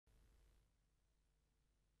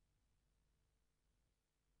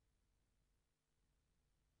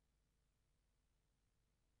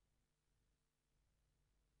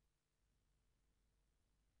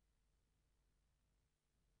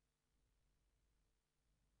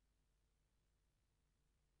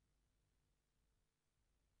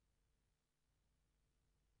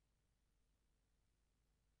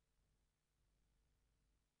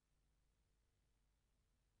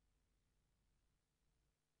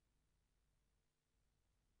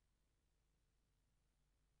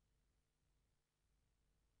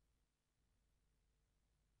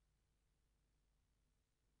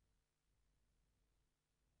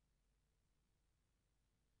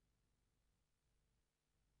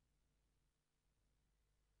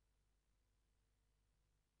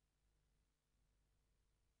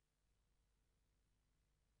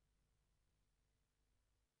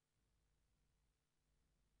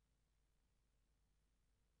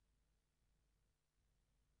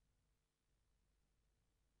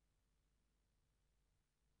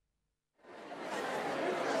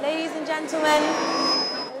gentlemen.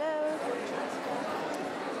 Hello.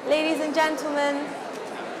 Ladies and gentlemen.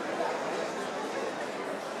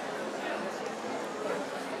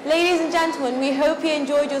 Ladies and gentlemen, we hope you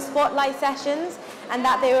enjoyed your spotlight sessions and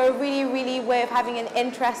that they were a really way of having an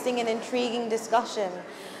interesting and intriguing discussion.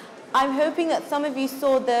 I'm hoping that some of you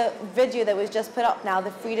saw the video that was just put up now, the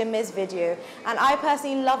Freedom Is video. And I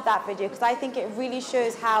personally love that video because I think it really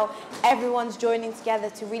shows how everyone's joining together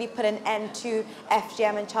to really put an end to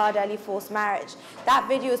FGM and child early forced marriage. That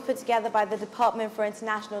video was put together by the Department for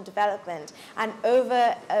International Development. And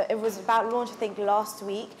it was about launched, I think, last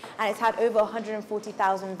week. And it's had over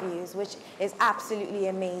 140,000 views, which is absolutely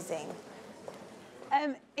amazing.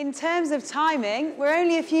 In terms of timing, we're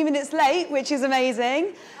only a few minutes late, which is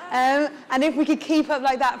amazing. And if we could keep up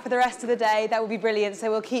like that for the rest of the day, that would be brilliant. So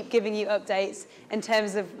we'll keep giving you updates in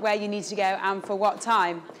terms of where you need to go and for what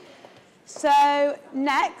time. So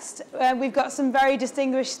next, we've got some very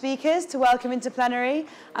distinguished speakers to welcome into plenary.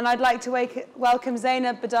 And I'd like to welcome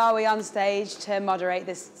Zainab Badawi on stage to moderate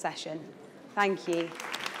this session. Thank you.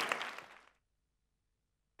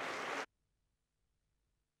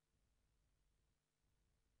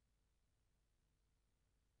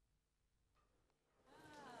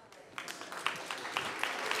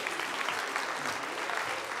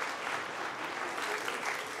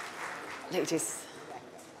 Ladies,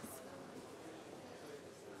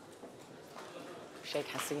 Sheikh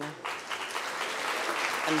Hasina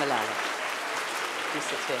and Malala, you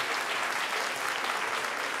sit here.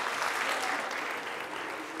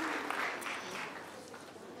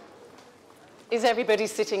 Is everybody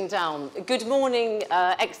sitting down? Good morning,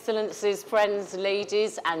 excellencies, friends,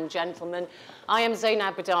 ladies and gentlemen. I am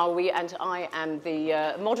Zainab Badawi and I am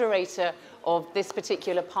the moderator of this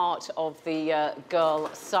particular part of the Girl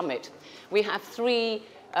Summit. We have three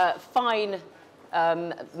fine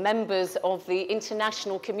members of the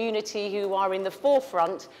international community who are in the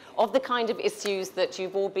forefront of the kind of issues that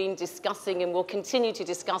you've all been discussing and will continue to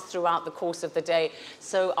discuss throughout the course of the day.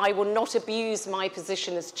 So I will not abuse my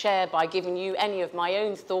position as chair by giving you any of my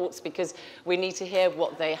own thoughts because we need to hear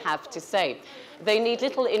what they have to say. They need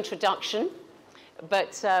little introduction,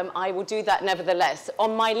 but I will do that nevertheless.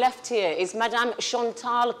 On my left here is Madame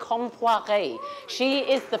Chantal Compoiré. She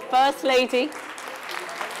is the First Lady.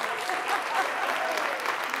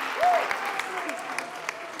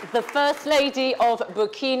 The First Lady of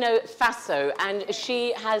Burkina Faso, and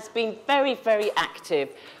she has been very active,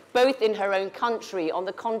 both in her own country, on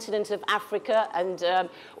the continent of Africa, and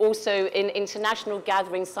also in international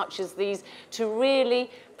gatherings such as these, to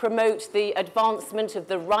really promote the advancement of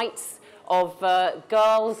the rights of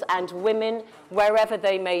girls and women wherever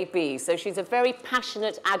they may be. So she's a very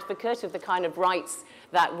passionate advocate of the kind of rights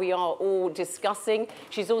that we are all discussing.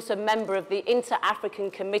 She's also a member of the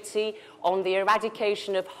Inter-African Committee on the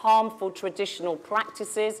Eradication of Harmful Traditional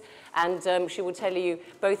Practices, and she will tell you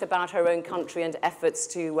both about her own country and efforts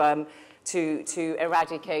to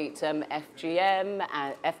eradicate FGM,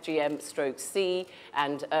 FGM/C,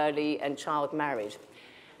 and early and child marriage.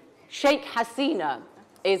 Sheikh Hasina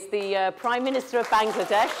is the Prime Minister of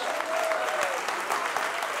Bangladesh.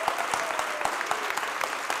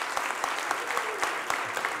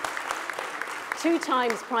 Two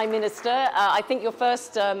times Prime Minister. I think your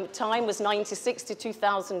first time was 1996 to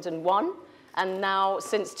 2001, and now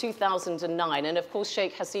since 2009. And of course,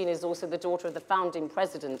 Sheikh Hasina is also the daughter of the founding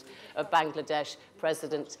president of Bangladesh,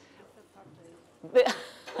 President...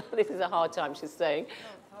 This is a hard time, she's saying.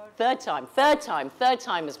 Third time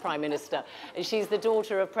as Prime Minister. And she's the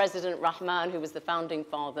daughter of President Rahman, who was the founding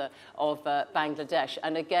father of Bangladesh.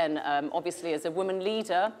 And again, obviously, as a woman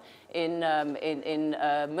leader in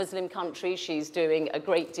a Muslim country, she's doing a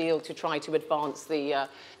great deal to try to advance the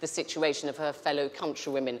situation of her fellow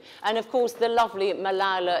countrywomen. And of course, the lovely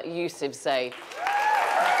Malala Yousafzai.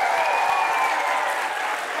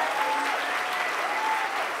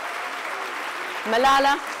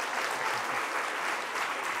 Malala,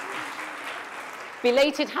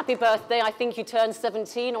 belated happy birthday. I think you turned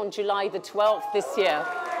 17 on July the 12th this year.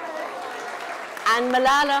 And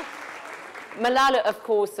Malala, of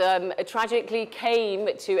course, tragically came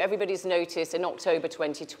to everybody's notice in October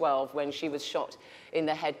 2012 when she was shot in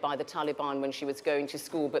the head by the Taliban when she was going to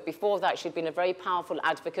school. But before that, she'd been a very powerful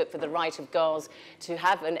advocate for the right of girls to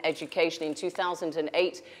have an education. In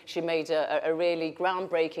 2008, she made a really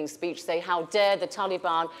groundbreaking speech saying, "How dare the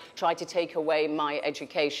Taliban try to take away my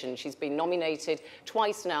education?" She's been nominated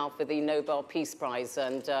twice now for the Nobel Peace Prize.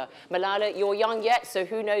 And Malala, you're young yet, so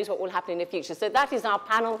who knows what will happen in the future. So that is our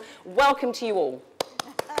panel. Welcome to you all.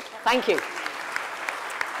 Thank you.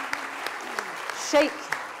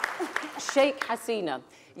 Sheikh Hasina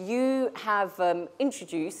You have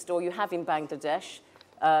introduced, or you have in Bangladesh,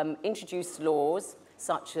 introduced laws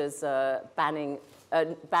such as banning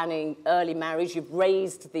early marriage. You've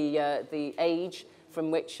raised the age from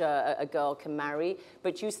which a girl can marry,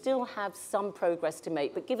 but you still have some progress to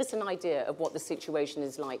make. But give us an idea of what the situation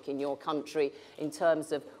is like in your country in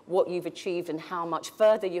terms of what you've achieved and how much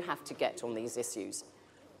further you have to get on these issues.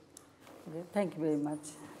 Okay, thank you very much.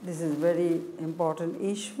 This is very important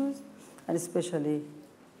issues, and especially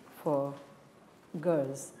for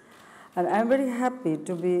girls. And I'm very happy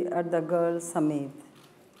to be at the Girls Summit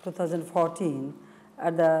 2014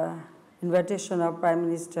 at the invitation of Prime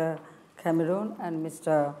Minister Cameron and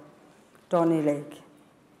Mr. Tony Lake.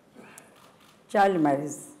 Child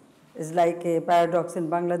marriage is like a paradox in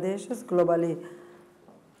Bangladesh's globally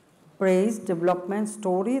praised development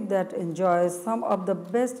story that enjoys some of the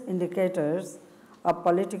best indicators of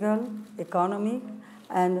political, economic,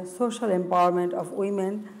 and social empowerment of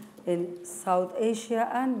women in South Asia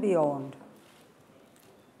and beyond.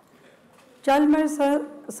 Child marriage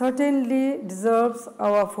certainly deserves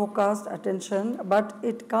our focused attention, but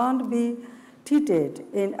it can't be treated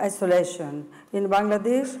in isolation. In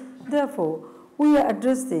Bangladesh, therefore, we are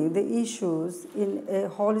addressing the issues in a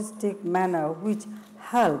holistic manner which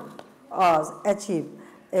help us achieve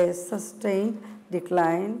a sustained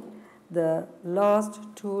decline the last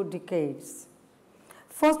 2 decades.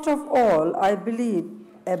 First of all, I believe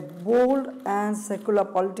a bold and secular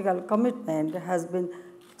political commitment has been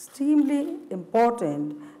extremely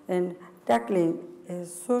important in tackling a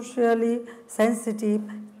socially sensitive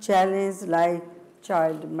challenge like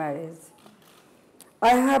child marriage.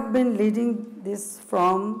 I have been leading this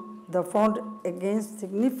from the front against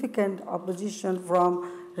significant opposition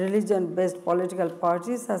from religion-based political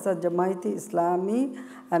parties such as Jamaat-e-Islami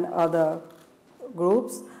and other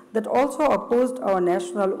groups that also opposed our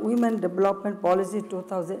National Women Development Policy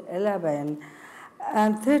 2011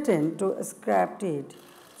 and threatened to scrap it.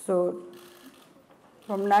 So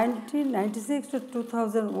from 1996 to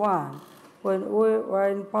 2001, when we were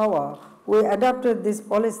in power, we adopted this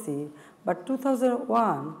policy. But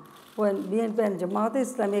 2001, when BNP and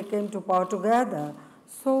Jamaat-e-Islami came to power together,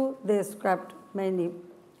 so they scrapped many,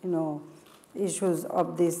 issues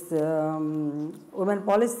of this women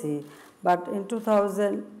policy. But in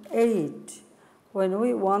 2008, when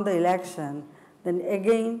we won the election, then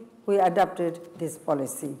again we adopted this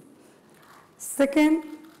policy. Second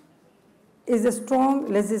is a strong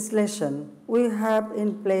legislation. We have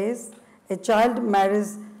in place a Child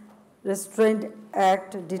Marriage Restraint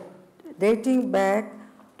Act dating back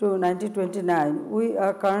to 1929. We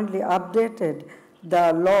are currently updated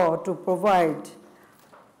the law to provide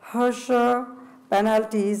harsher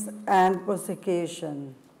penalties and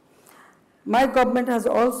prosecution. My government has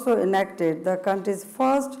also enacted the country's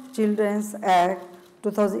first Children's Act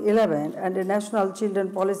 2011 and a National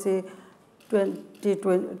Children Policy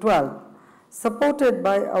 2012, supported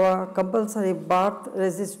by our Compulsory Birth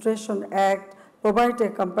Registration Act, provide a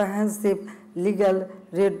comprehensive legal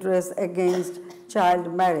redress against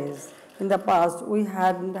child marriage. In the past, we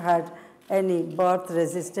hadn't had any birth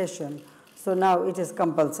registration, so now it is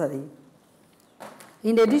compulsory.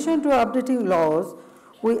 In addition to updating laws,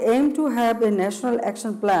 we aim to have a national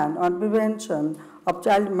action plan on prevention of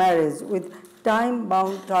child marriage with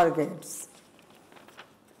time-bound targets.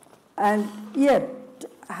 And yet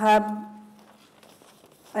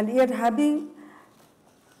having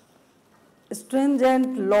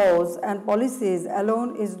stringent laws and policies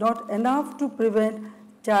alone is not enough to prevent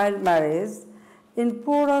child marriage. In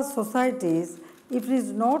poorer societies, if it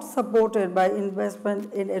is not supported by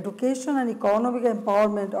investment in education and economic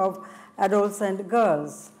empowerment of adults and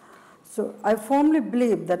girls. So I firmly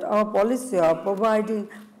believe that our policy of providing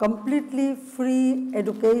completely free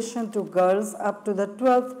education to girls up to the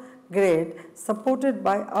 12th grade, supported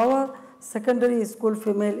by our secondary school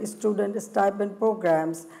female student stipend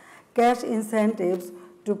programs, cash incentives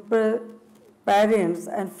to parents,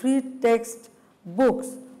 and free text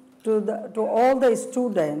books to all the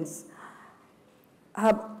students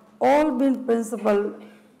have all been principal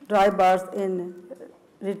drivers in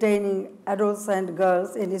retaining adults and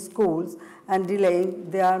girls in schools and delaying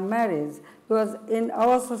their marriage. Because in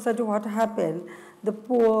our society, what happened, the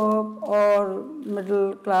poor or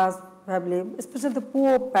middle class family, especially the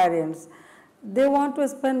poor parents, they want to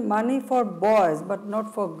spend money for boys but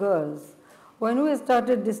not for girls. When we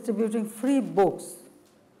started distributing free books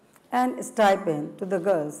and stipend to the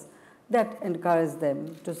girls, that encouraged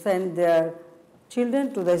them to send their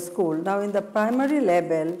children to the school. Now in the primary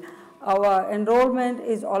level, our enrollment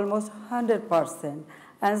is almost 100%,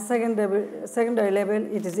 and secondary level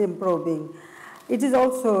it is improving. it is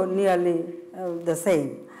also nearly the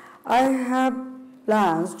same. I have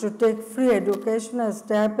plans to take free educational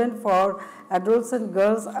stipend for adolescent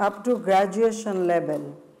girls up to graduation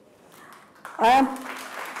level. I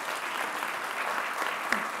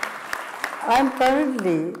am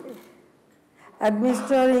currently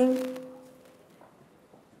administering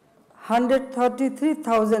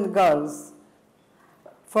 133,000 girls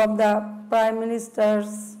from the Prime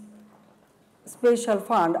Minister's special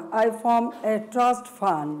fund. I formed a trust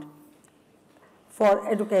fund for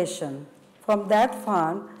education. From that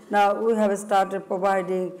fund, now we have started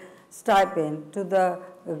providing stipend to the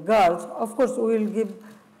girls. Of course, we will give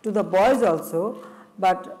to the boys also,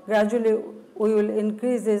 but gradually we will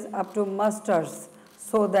increase this up to masters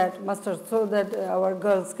so that our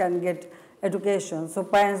girls can get education. So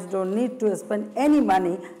parents don't need to spend any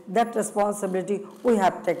money. That responsibility we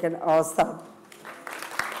have taken ourselves.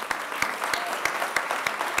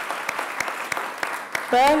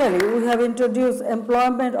 Parallelly, we have introduced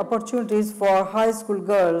employment opportunities for high school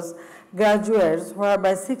girls graduates,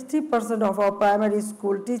 whereby 60% of our primary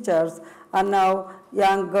school teachers are now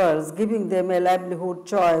young girls, giving them a livelihood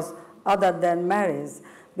choice other than marriage.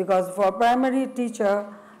 Because for primary teacher,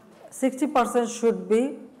 60% should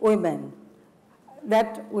be women.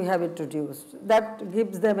 That we have introduced. That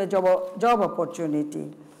gives them a job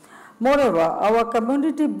opportunity. Moreover, our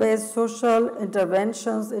community-based social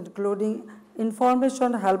interventions, including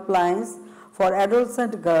information helplines for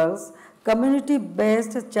adolescent girls,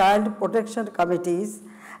 community-based child protection committees,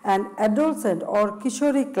 and adolescent or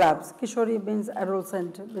Kishori clubs. Kishori means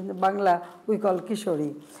adolescent. In Bangla, we call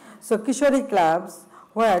Kishori. So Kishori clubs,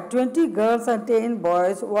 where 20 girls and 10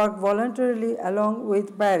 boys work voluntarily along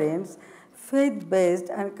with parents, faith-based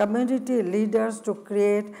and community leaders to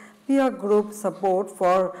create peer group support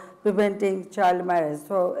for preventing child marriage.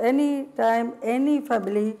 So any time, any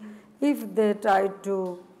family, if they try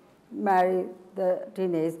to marry the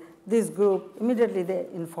teenage, this group, immediately they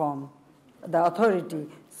inform the authority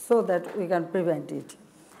so that we can prevent it.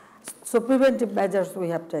 So preventive measures we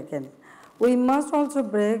have taken. We must also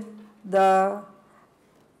break the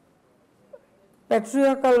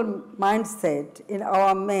patriarchal mindset in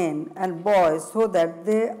our men and boys so that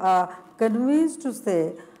they are convinced to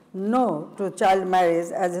say no to child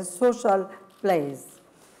marriage as a social place.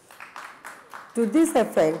 To this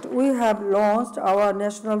effect, we have launched our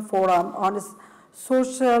national forum on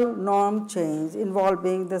social norm change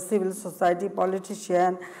involving the civil society,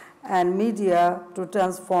 politicians, and media to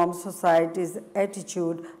transform society's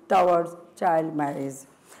attitude towards child marriage.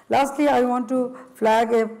 Lastly, I want to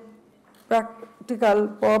flag a practical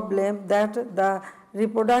problem that the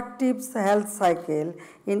reproductive health cycle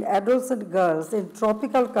in adolescent girls in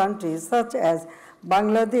tropical countries such as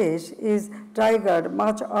Bangladesh is triggered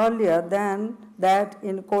much earlier than that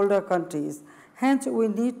in colder countries. Hence, we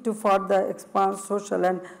need to further expand social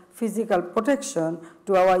and physical protection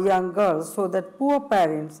to our young girls so that poor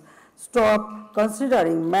parents stop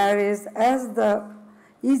considering marriage as the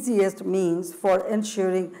easiest means for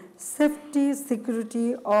ensuring safety,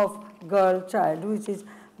 security of girl child, which is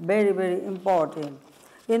very, very important.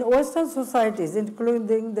 In Western societies,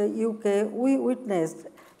 including the UK, we witnessed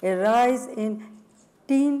a rise in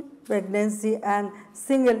teen pregnancy and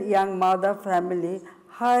single young mother family,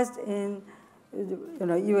 highest in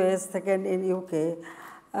US, second in UK,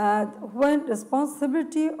 when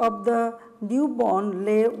responsibility of the newborn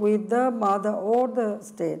lay with the mother or the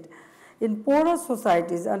state. In poorer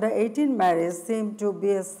societies, under 18 marriage seemed to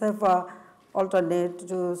be a safer alternate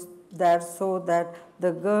to that so that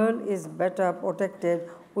the girl is better protected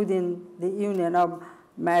within the union of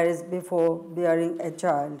marriage before bearing a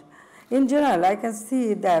child. In general, I can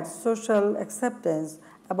see that social acceptance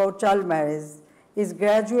about child marriage is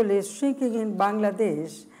gradually shrinking in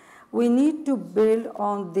Bangladesh. We need to build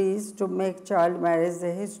on this to make child marriage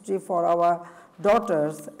a history for our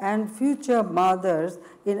daughters and future mothers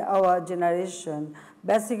in our generation.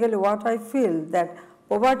 Basically, what I feel that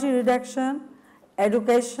poverty reduction,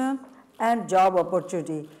 education, and job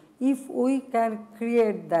opportunity, if we can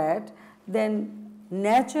create that, then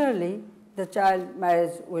naturally the child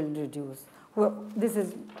marriage will reduce. Well, this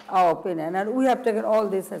is our opinion, and we have taken all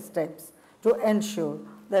these steps to ensure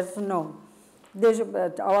that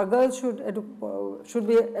our girls should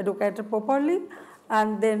be educated properly,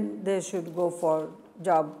 and then they should go for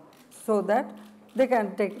job so that they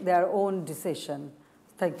can take their own decision.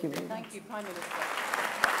 Thank you very much. Thank you, Prime Minister.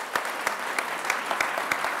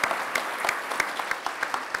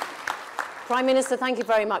 Prime Minister, thank you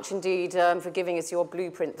very much indeed for giving us your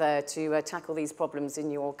blueprint there to tackle these problems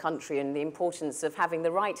in your country and the importance of having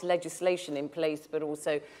the right legislation in place, but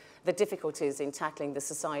also the difficulties in tackling the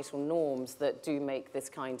societal norms that do make this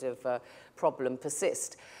kind of problem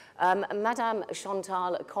persist. Madame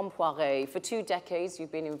Chantal Compoiré, for 2 decades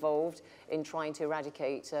you've been involved in trying to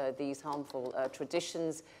eradicate these harmful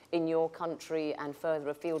traditions in your country and further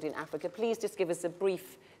afield in Africa. Please just give us a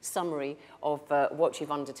brief summary of what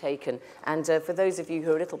you've undertaken. And for those of you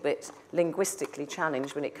who are a little bit linguistically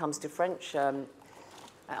challenged when it comes to French,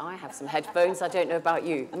 I have some headphones, I don't know about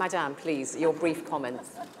you. Madame, please, your brief comments.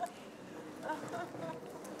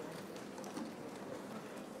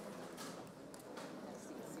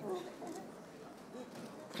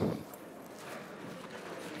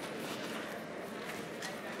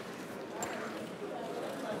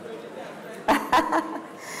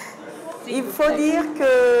 Il faut dire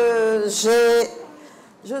que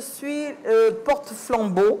je suis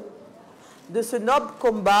porte-flambeau de ce noble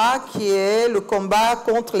combat qui est le combat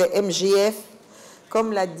contre les MGF,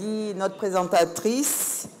 comme l'a dit notre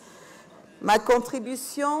présentatrice. Ma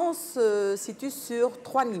contribution se situe sur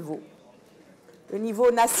 3 niveaux. Le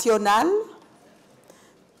niveau national,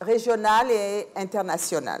 régional et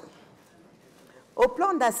international. Au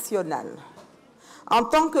plan national, en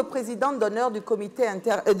tant que présidente d'honneur du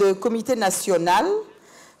comité national,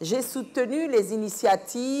 j'ai soutenu les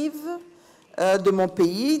initiatives de mon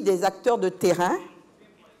pays, des acteurs de terrain,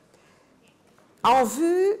 en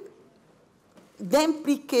vue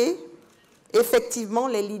d'impliquer effectivement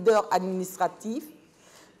les leaders administratifs,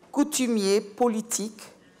 coutumiers, politiques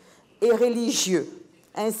et religieux,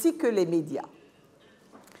 ainsi que les médias.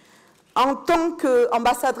 En tant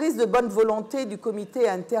qu'ambassadrice de bonne volonté du comité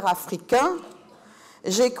interafricain,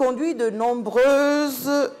 j'ai conduit de nombreuses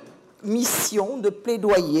missions de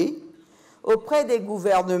plaidoyer auprès des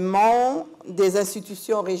gouvernements, des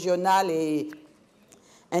institutions régionales et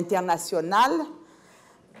internationales,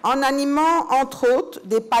 en animant, entre autres,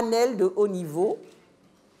 des panels de haut niveau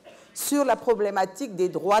sur la problématique des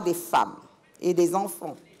droits des femmes et des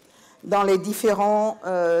enfants dans les différentes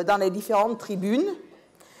tribunes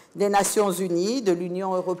des Nations Unies, de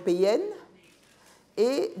l'Union européenne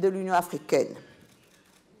et de l'Union africaine.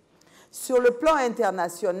 Sur le plan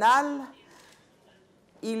international,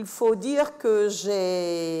 il faut dire que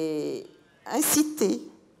j'ai incité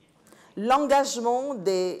l'engagement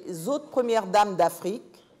des autres premières dames d'Afrique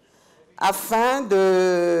afin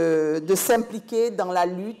de s'impliquer dans la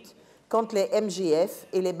lutte contre les MGF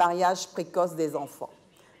et les mariages précoces des enfants.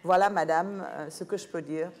 Voilà, madame, ce que je peux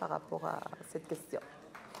dire par rapport à cette question.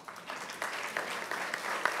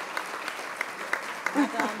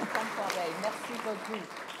 Madame Compoiré, merci beaucoup.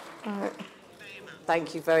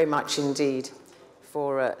 Thank you very much indeed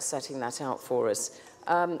for setting that out for us.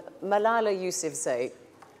 Malala Yousafzai,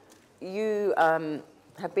 you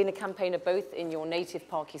have been a campaigner both in your native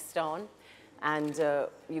Pakistan and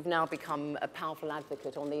you've now become a powerful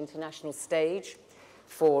advocate on the international stage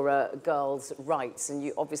for girls' rights. And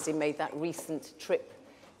you obviously made that recent trip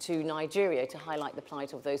to Nigeria to highlight the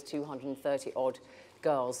plight of those 230-odd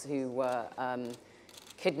girls who were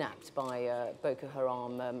kidnapped by Boko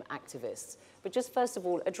Haram activists. But just first of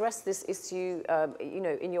all, address this issue, you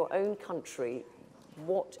know, in your own country.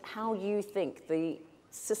 How you think the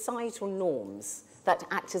societal norms that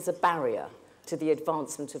act as a barrier to the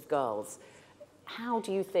advancement of girls, how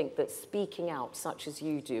do you think that speaking out, such as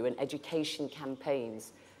you do, and education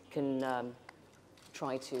campaigns can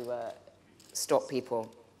try to stop people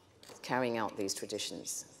carrying out these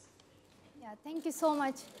traditions? Yeah, thank you so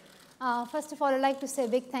much. First of all, I'd like to say a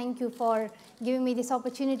big thank you for giving me this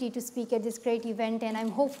opportunity to speak at this great event, and I'm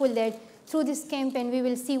hopeful that through this campaign we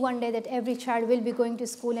will see one day that every child will be going to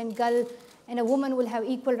school and girl and a woman will have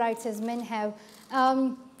equal rights as men have.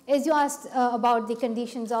 As you asked about the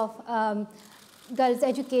conditions of girls'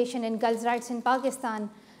 education and girls' rights in Pakistan,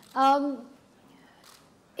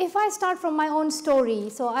 if I start from my own story,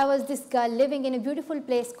 so I was this girl living in a beautiful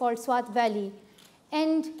place called Swat Valley,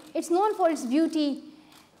 and it's known for its beauty.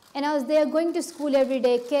 And I was there going to school every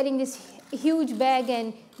day, carrying this huge bag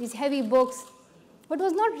and these heavy books, but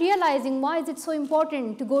was not realizing why is it so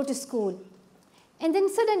important to go to school. And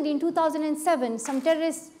then suddenly in 2007, some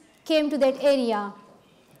terrorists came to that area,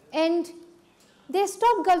 and they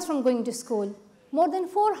stopped girls from going to school. More than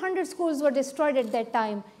 400 schools were destroyed at that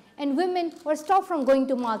time, and women were stopped from going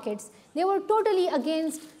to markets. They were totally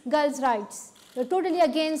against girls' rights. They were totally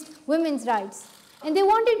against women's rights. And they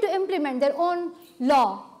wanted to implement their own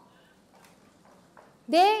law.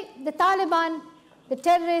 The Taliban, the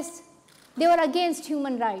terrorists, they were against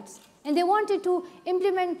human rights. And they wanted to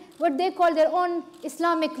implement what they call their own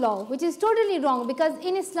Islamic law, which is totally wrong, because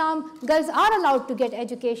in Islam, girls are allowed to get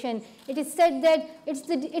education. It is said that it's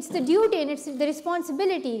the duty and it's the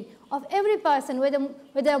responsibility of every person,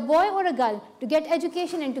 whether a boy or a girl, to get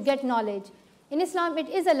education and to get knowledge. In Islam, it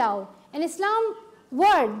is allowed. And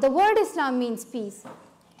the word Islam means peace.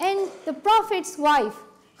 And the Prophet's wife,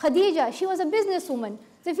 Khadija, she was a businesswoman.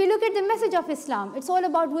 So if you look at the message of Islam, it's all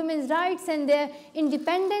about women's rights and their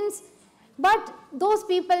independence. But those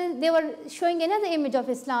people, they were showing another image of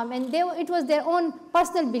Islam, and it was their own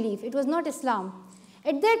personal belief. It was not Islam.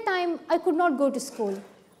 At that time, I could not go to school.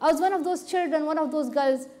 I was one of those children, one of those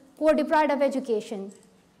girls who were deprived of education.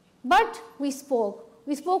 But we spoke.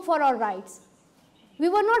 We spoke for our rights. We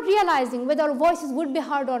were not realizing whether our voices would be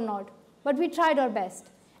heard or not, but we tried our best.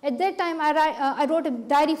 At that time, I wrote a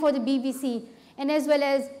diary for the BBC, and as well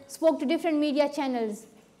as spoke to different media channels.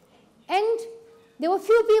 And there were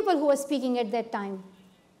few people who were speaking at that time.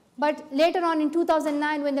 But later on in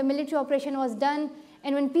 2009, when the military operation was done,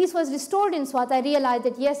 and when peace was restored in Swat, I realized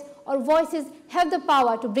that yes, our voices have the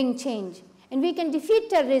power to bring change. And we can defeat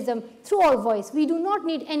terrorism through our voice. We do not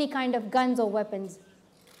need any kind of guns or weapons.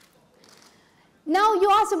 Now you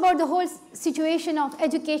asked about the whole situation of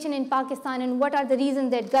education in Pakistan and what are the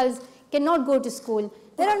reasons that girls cannot go to school.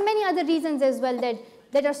 There are many other reasons as well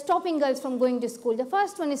that are stopping girls from going to school. The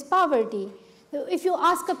first one is poverty. If you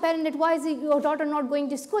ask a parent that why is your daughter not going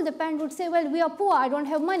to school, the parent would say, well, we are poor, I don't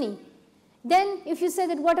have money. Then if you say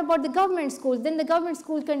that what about the government schools, then the government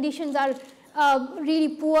school conditions are really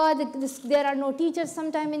poor, there are no teachers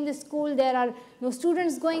sometime in the school, there are no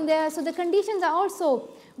students going there, so the conditions are also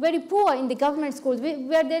very poor in the government schools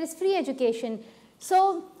where there is free education.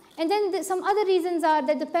 So, and then some other reasons are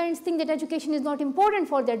that the parents think that education is not important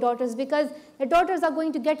for their daughters because their daughters are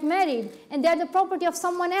going to get married and they are the property of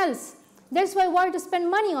someone else. That's why why to spend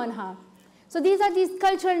money on her. So these are these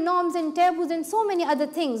cultural norms and taboos and so many other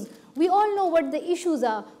things. We all know what the issues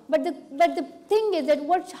are, but the thing is that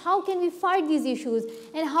how can we fight these issues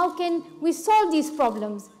and how can we solve these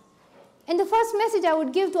problems? And the first message I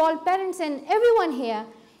would give to all parents and everyone here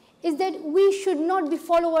is that we should not be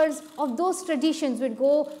followers of those traditions which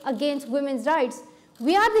go against women's rights.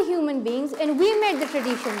 We are the human beings and we made the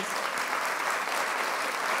traditions.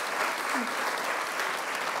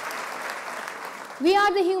 We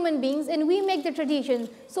are the human beings and we make the traditions,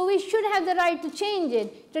 so we should have the right to change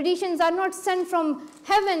it. Traditions are not sent from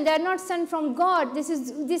heaven, they are not sent from God. This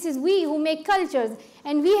is we who make cultures,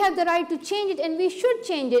 and we have the right to change it, and we should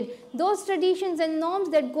change it. Those traditions and norms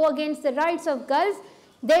that go against the rights of girls,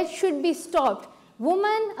 that should be stopped.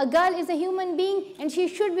 A girl is a human being and she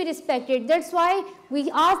should be respected. That's why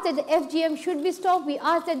we ask that the FGM should be stopped. We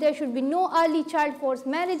ask that there should be no early child forced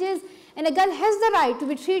marriages, and a girl has the right to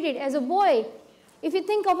be treated as a boy. If you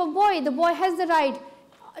think of a boy, the boy has the right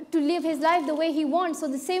to live his life the way he wants, so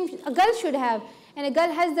the same a girl should have. And a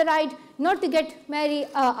girl has the right not to get married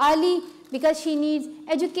early because she needs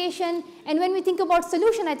education. And when we think about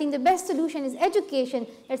solution, I think the best solution is education.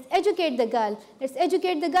 Let's educate the girl. Let's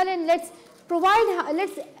educate the girl and let's provide her,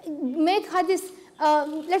 let's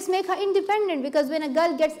make her independent, because when a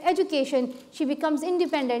girl gets education, she becomes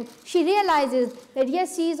independent. She realizes that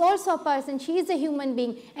yes, she is also a person, she is a human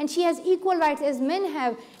being, and she has equal rights as men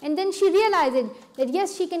have. And then she realizes that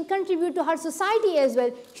yes, she can contribute to her society as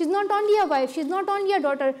well. She's not only a wife, she's not only a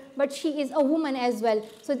daughter, but she is a woman as well.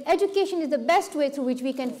 So education is the best way through which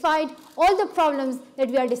we can fight all the problems that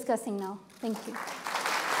we are discussing now. Thank you.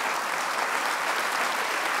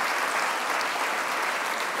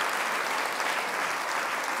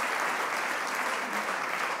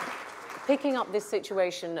 Picking up this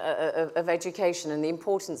situation of education and the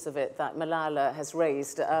importance of it that Malala has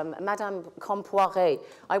raised, Madame Compoiré,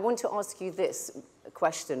 I want to ask you this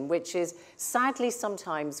question, which is, sadly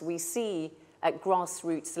sometimes we see at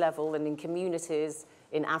grassroots level and in communities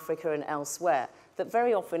in Africa and elsewhere, that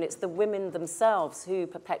very often it's the women themselves who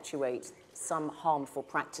perpetuate some harmful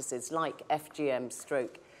practices like FGM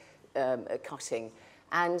stroke cutting.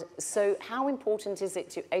 And so how important is it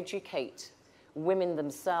to educate women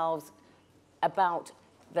themselves about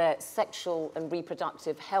their sexual and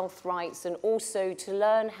reproductive health rights, and also to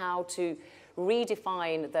learn how to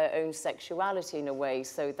redefine their own sexuality in a way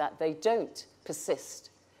so that they don't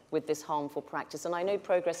persist with this harmful practice? And I know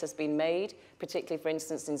progress has been made, particularly, for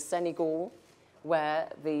instance, in Senegal, where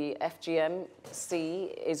the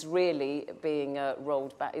FGMC is really being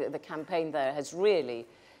rolled back. The campaign there has really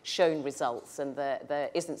shown results, and there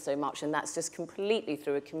isn't so much, and that's just completely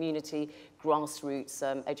through a community grassroots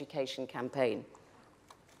education campaign.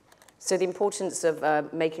 So the importance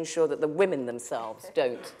of making sure that the women themselves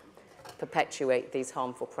don't perpetuate these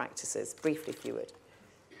harmful practices? Briefly, if you would.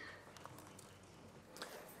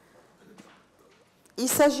 Il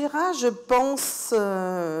s'agira, je pense,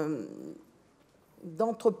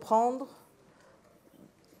 d'entreprendre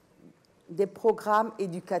des programmes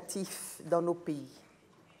éducatifs dans nos pays.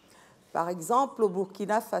 Par exemple, au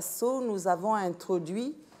Burkina Faso, nous avons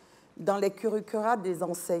introduit dans les curricula des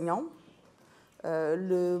enseignants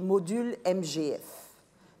le module MGF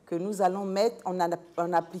que nous allons mettre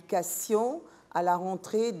en application à la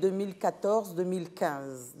rentrée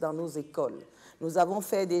 2014-2015 dans nos écoles. Nous avons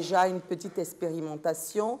fait déjà une petite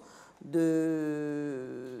expérimentation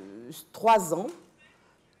de 3 ans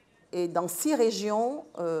et dans 6 régions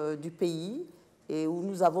du pays et où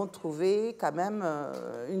nous avons trouvé quand même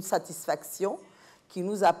une satisfaction qui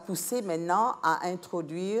nous a poussé maintenant à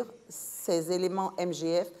introduire ces éléments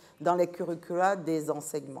MGF dans les curricula des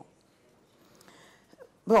enseignements.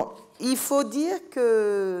 Bon, il faut dire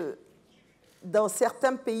que dans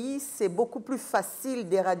certains pays, c'est beaucoup plus facile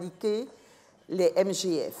d'éradiquer les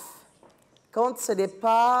MGF quand ce n'est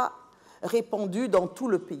pas répandu dans tout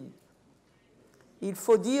le pays. Il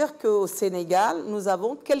faut dire qu'au Sénégal, nous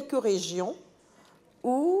avons quelques régions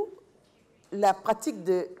où la pratique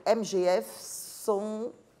de MGF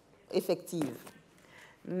sont effectives.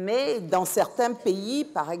 Mais dans certains pays,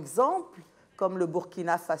 par exemple, comme le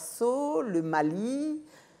Burkina Faso, le Mali,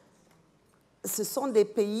 ce sont des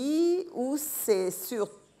pays où c'est sur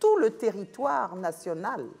tout le territoire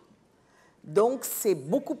national. Donc, c'est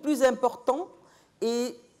beaucoup plus important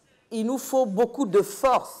et il nous faut beaucoup de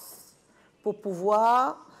force pour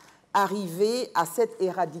pouvoir arriver à cette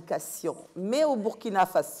éradication. Mais au Burkina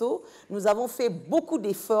Faso, nous avons fait beaucoup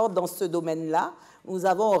d'efforts dans ce domaine-là. Nous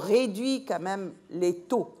avons réduit quand même les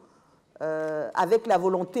taux avec la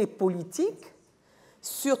volonté politique,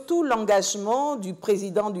 surtout l'engagement du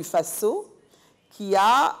président du Faso qui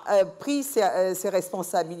a pris ses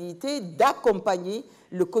responsabilités d'accompagner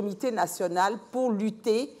le comité national pour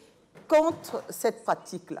lutter contre cette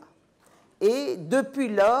pratique-là. Et depuis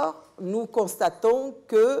lors, nous constatons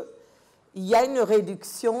qu'il y a une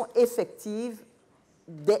réduction effective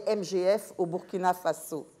des MGF au Burkina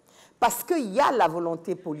Faso, parce qu'il y a la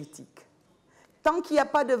volonté politique. Tant qu'il n'y a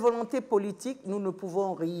pas de volonté politique, nous ne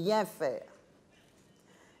pouvons rien faire.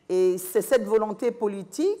 Et c'est cette volonté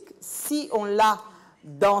politique, si on l'a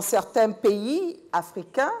dans certains pays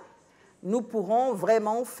africains, nous pourrons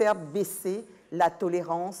vraiment faire baisser la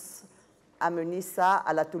tolérance, amener ça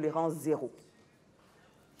à la tolérance zéro.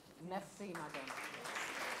 Merci, madame.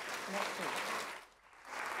 Merci.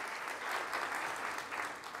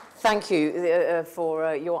 Thank you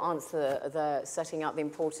for your answer there, setting out the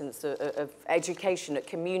importance of education at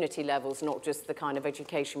community levels, not just the kind of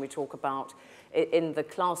education we talk about in the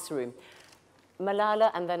classroom.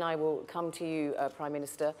 Malala, and then I will come to you, Prime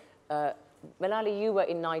Minister. Malala, you were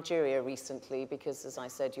in Nigeria recently because, as I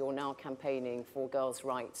said, you're now campaigning for girls'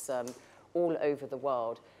 rights all over the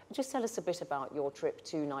world. Just tell us a bit about your trip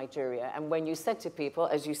to Nigeria and when you said to people,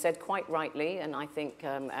 as you said quite rightly, and I think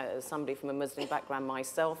as somebody from a Muslim background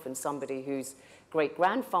myself and somebody whose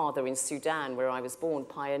great-grandfather in Sudan, where I was born,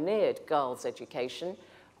 pioneered girls' education,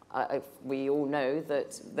 we all know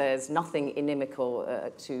that there's nothing inimical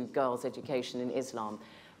to girls' education in Islam.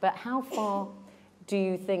 But how far do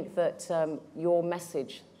you think that your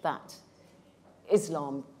message that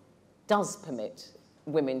Islam does permit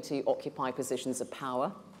women to occupy positions of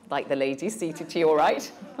power, like the lady seated to your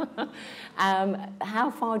right,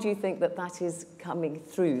 how far do you think that that is coming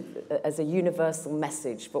through as a universal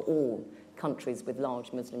message for all countries with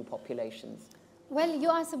large Muslim populations? Well, you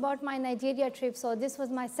asked about my Nigeria trip, so this was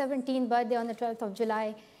my 17th birthday on the 12th of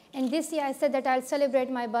July. And this year I said that I'll celebrate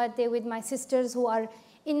my birthday with my sisters who are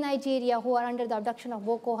in Nigeria, who are under the abduction of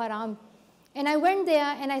Boko Haram. And I went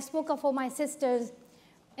there and I spoke up for my sisters.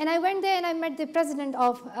 And I went there and I met the president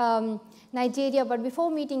of Nigeria, but before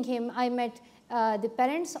meeting him, I met the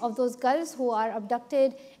parents of those girls who are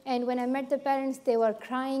abducted. And when I met the parents, they were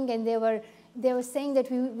crying and they were saying that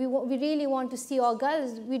we really want to see our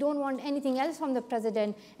girls. We don't want anything else from the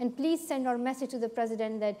president. And please send our message to the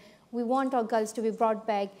president that we want our girls to be brought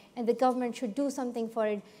back and the government should do something for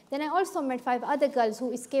it. Then I also met 5 other girls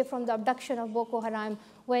who escaped from the abduction of Boko Haram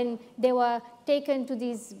when they were taken to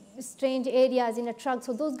these strange areas in a truck.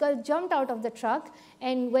 So those girls jumped out of the truck,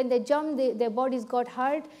 and when they jumped, their bodies got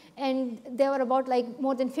hurt, and there were about like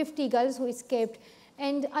more than 50 girls who escaped.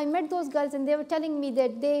 And I met those girls and they were telling me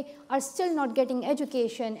that they are still not getting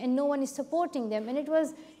education and no one is supporting them. And it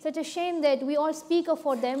was such a shame that we all speak up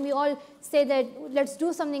for them. We all say that let's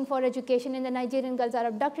do something for education and the Nigerian girls are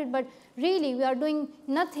abducted, but really we are doing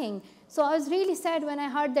nothing. So I was really sad when I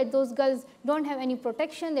heard that those girls don't have any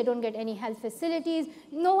protection, they don't get any health facilities.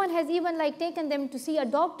 No one has even like taken them to see a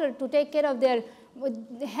doctor to take care of their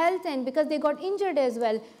health, and because they got injured as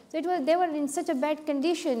well. So they were in such a bad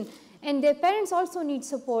condition, and their parents also need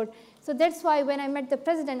support. So that's why when I met the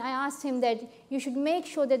president, I asked him that you should make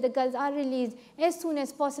sure that the girls are released as soon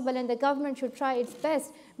as possible, and the government should try its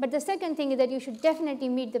best. But the second thing is that you should definitely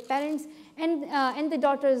meet the parents and the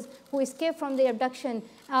daughters who escaped from the abduction.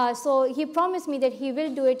 So he promised me that he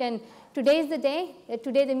will do it, and today is the day.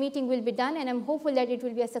 Today the meeting will be done, and I'm hopeful that it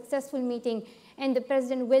will be a successful meeting, and the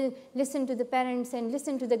president will listen to the parents and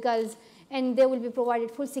listen to the girls, and they will be provided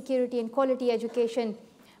full security and quality education.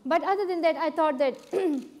 But other than that, I thought that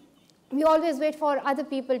we always wait for other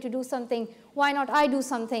people to do something. Why not I do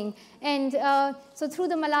something? And so through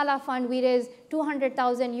the Malala Fund, we raised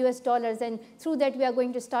 $200,000 US, and through that we are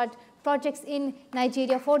going to start projects in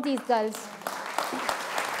Nigeria for these girls.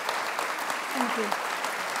 Thank you.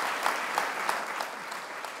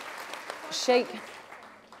 Sheikh.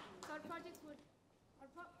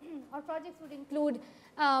 Our projects would include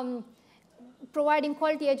providing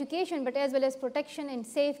quality education, but as well as protection and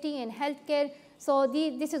safety and healthcare. So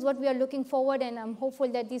this is what we are looking forward, and I'm hopeful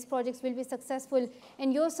that these projects will be successful.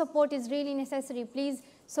 And your support is really necessary. Please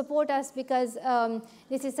support us, because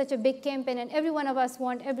this is such a big campaign, and every one of us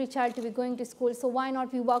want every child to be going to school. So why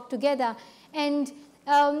not we work together? And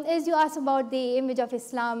as you asked about the image of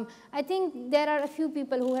Islam, I think there are a few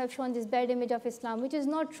people who have shown this bad image of Islam, which is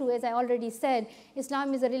not true. As I already said,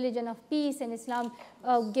 Islam is a religion of peace, and Islam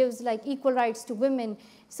gives like equal rights to women.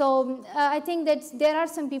 So I think that there are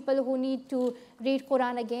some people who need to read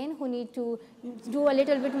Quran again, who need to do a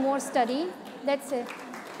little bit more study. That's it.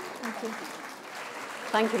 Thank you.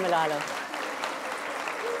 Thank you, Malala.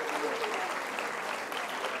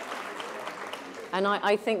 And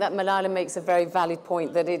I think that Malala makes a very valid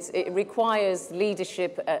point, that it requires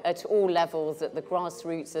leadership at all levels, at the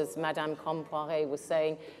grassroots, as Madame Compaoré was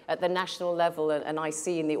saying, at the national level. And I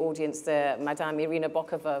see in the audience there Madame Irina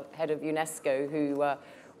Bokova, head of UNESCO, who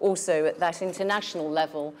also at that international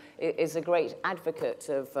level is a great advocate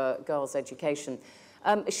of girls' education.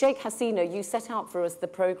 Sheikh Hasina, you set out for us the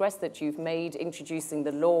progress that you've made introducing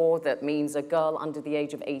the law that means a girl under the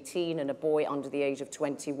age of 18 and a boy under the age of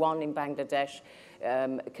 21 in Bangladesh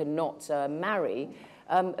cannot marry.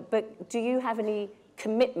 But do you have any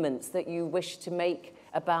commitments that you wish to make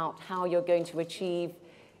about how you're going to achieve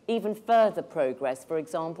even further progress? For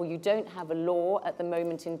example, you don't have a law at the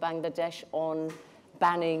moment in Bangladesh on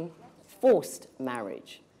banning forced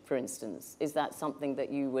marriage, for instance. Is that something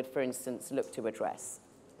that you would, for instance, look to address?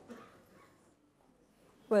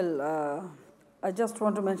 Well, I just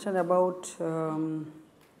want to mention about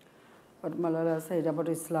what Malala said about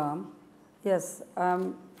Islam. Yes,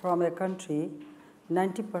 I'm from a country,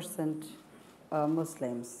 90%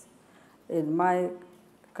 Muslims. In my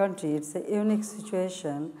country, it's a unique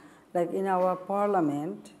situation. Like in our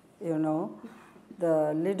parliament, you know,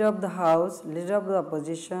 the leader of the house, leader of the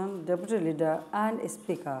opposition, deputy leader, and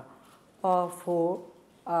speaker, all four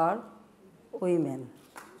are women.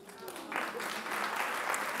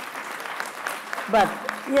 But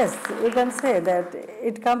yes, you can say that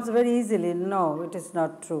it comes very easily. No, it is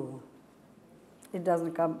not true. It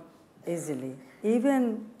doesn't come easily.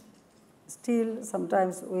 Even still,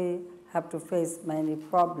 sometimes we have to face many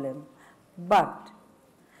problems. But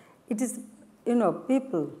it is, you know,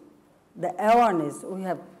 people, the awareness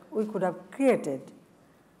we could have created.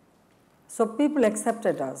 So people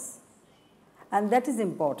accepted us. And that is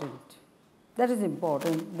important. That is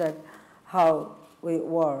important, that how we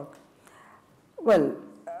work. Well,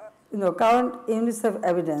 you know, current UNICEF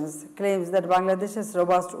evidence claims that Bangladesh's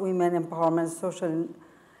robust women empowerment social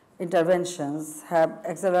interventions have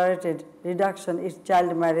accelerated reduction in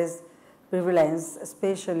child marriage prevalence,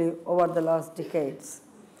 especially over the last decades.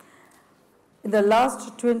 In the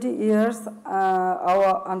last 20 years,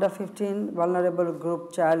 our under 15 vulnerable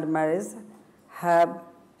group child marriage have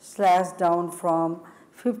slashed down from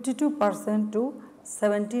 52% to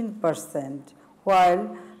 17%,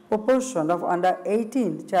 while proportion of under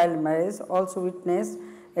 18 child marriage also witnessed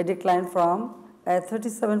a decline from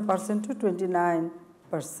 37% to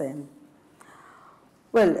 29%.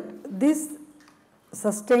 Well, these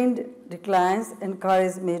sustained declines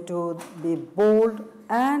encourage me to be bold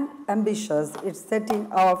and ambitious in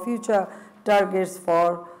setting our future targets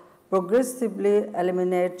for progressively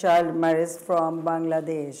eliminate child marriage from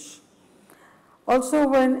Bangladesh. Also,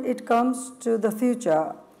 when it comes to the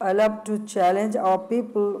future, I love to challenge our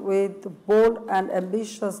people with bold and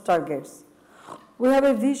ambitious targets. We have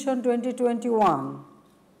a Vision 2021,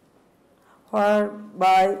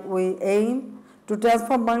 whereby we aim to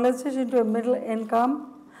transform Bangladesh into a middle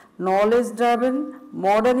income, knowledge-driven,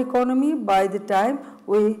 modern economy by the time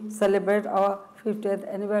we celebrate our 50th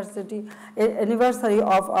anniversary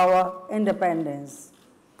of our independence.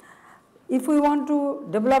 If we want to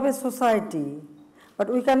develop a society,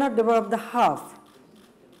 but we cannot develop the half,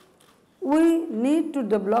 we need to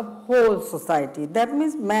develop whole society. That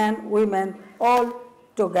means men, women, all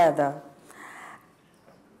together.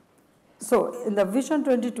 So in the Vision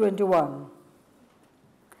 2021,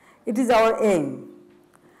 it is our aim.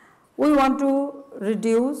 We want to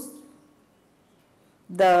reduce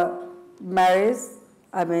the marriage,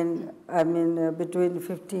 between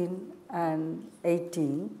 15 and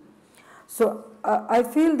 18. So I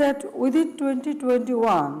feel that within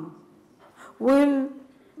 2021,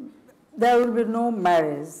 there will be no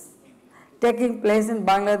marriage taking place in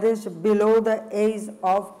Bangladesh below the age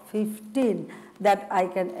of 15. That I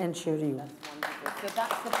can ensure you. That's wonderful. So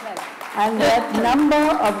that's the plan. And that number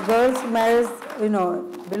of girls married,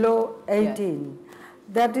 below 18,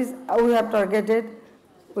 that is we have targeted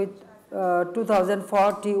with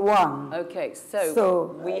 2041. Okay,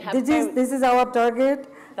 so we have this is our target,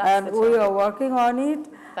 and we are working on it.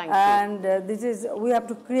 Thank you. And we have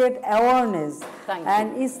to create awareness. Thank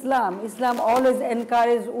and you. Islam always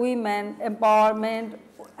encourages women empowerment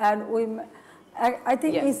and women. I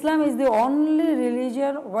think yes. Islam is the only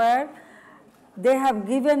religion where they have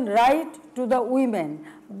given right to the women,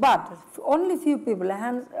 but only few people,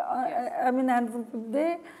 handful people,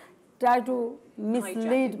 they try to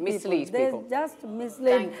mislead people. They just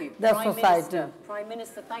mislead the society. Prime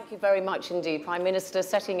Minister, thank you very much indeed. Prime Minister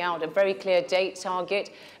setting out a very clear date target,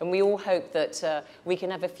 and we all hope that we can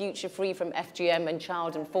have a future free from FGM and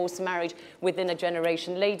child and forced marriage within a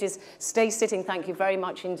generation. Ladies, stay sitting. Thank you very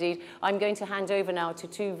much indeed. I'm going to hand over now to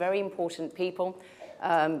two very important people.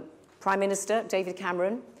 Prime Minister David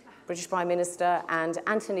Cameron, British Prime Minister, and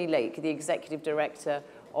Anthony Lake, the Executive Director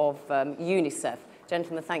of UNICEF.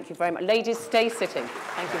 Gentlemen, thank you very much. Ladies, stay sitting.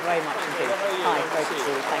 Thank you very much indeed. Hi, great to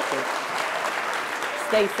see you. Thank you.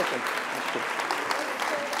 Stay sitting. Thank you.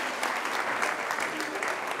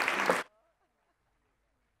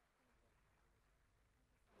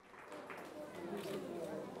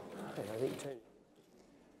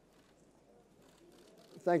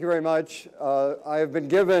 Thank you very much. I have been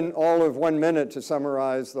given all of 1 minute to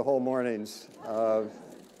summarize the whole mornings.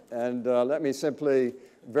 Let me simply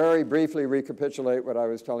very briefly recapitulate what I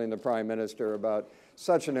was telling the Prime Minister about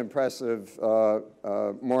such an impressive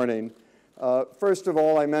morning. First of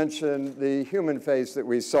all, I mentioned the human face that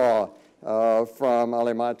we saw from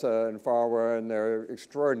Alimata and Farwa and their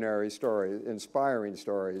extraordinary stories, inspiring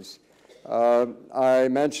stories. I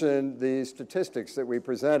mentioned the statistics that we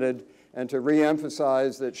presented, and to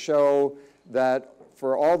re-emphasize that show that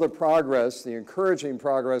for all the progress, the encouraging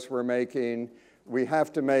progress we're making, we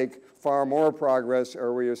have to make far more progress,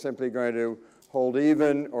 or we are simply going to hold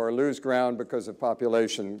even or lose ground because of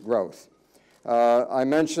population growth. I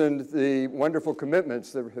mentioned the wonderful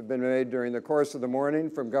commitments that have been made during the course of the morning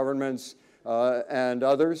from governments and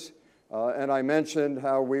others. And I mentioned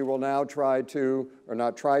how we will now we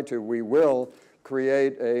will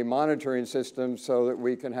create a monitoring system so that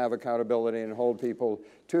we can have accountability and hold people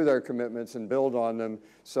to their commitments and build on them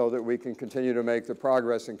so that we can continue to make the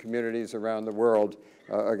progress in communities around the world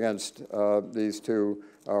against these two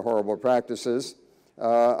horrible practices.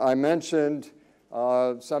 I mentioned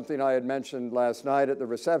something I had mentioned last night at the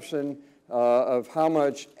reception of how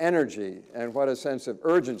much energy and what a sense of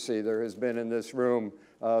urgency there has been in this room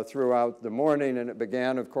throughout the morning, and it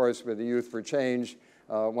began, of course, with the Youth for Change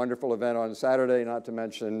wonderful event on Saturday, not to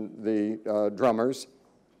mention the drummers.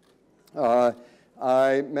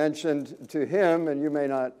 I mentioned to him, and you may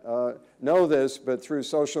not know this, but through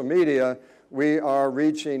social media, we are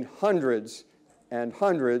reaching hundreds and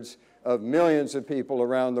hundreds of millions of people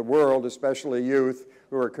around the world, especially youth,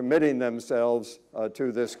 who are committing themselves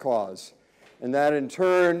to this cause. And that in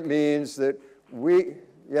turn means that we,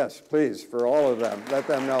 yes, please, for all of them, let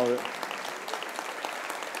them know that.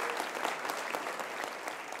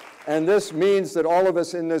 And this means that all of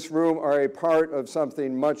us in this room are a part of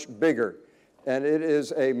something much bigger. And it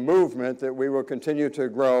is a movement that we will continue to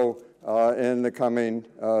grow in the coming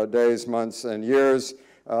days, months, and years.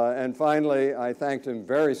 And finally, I thanked him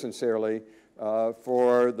very sincerely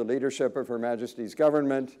for the leadership of Her Majesty's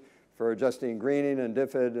government, for Justine Greening and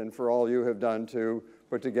DFID, and for all you have done to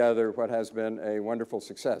put together what has been a wonderful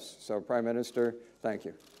success. So, Prime Minister, thank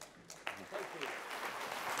you.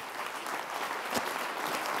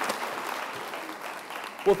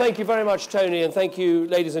 Well, thank you very much, Tony, and thank you,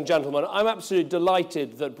 ladies and gentlemen. I'm absolutely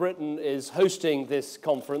delighted that Britain is hosting this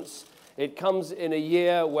conference. It comes in a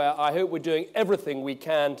year where I hope we're doing everything we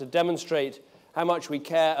can to demonstrate how much we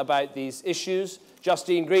care about these issues.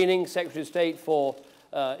 Justine Greening, Secretary of State for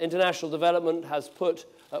International Development, has put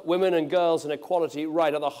women and girls and equality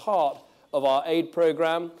right at the heart of our aid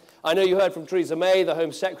program. I know you heard from Theresa May, the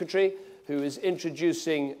Home Secretary, who is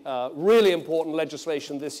introducing really important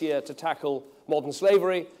legislation this year to tackle modern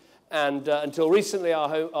slavery. And until recently,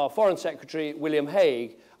 our Foreign Secretary, William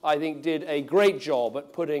Hague, I think did a great job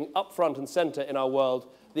at putting up front and center in our world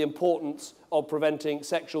the importance of preventing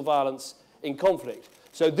sexual violence in conflict.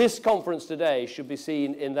 So this conference today should be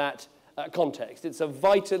seen in that context. These are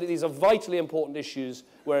vitally important issues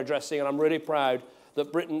we're addressing, and I'm really proud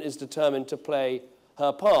that Britain is determined to play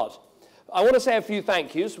her part. I want to say a few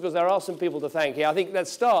thank yous, because there are some people to thank here. I think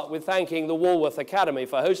let's start with thanking the Walworth Academy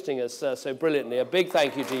for hosting us so brilliantly. A big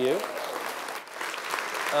thank you to you.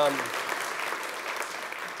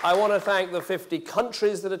 I want to thank the 50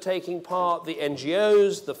 countries that are taking part, the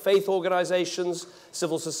NGOs, the faith organizations,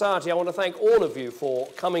 civil society. I want to thank all of you for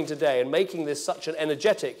coming today and making this such an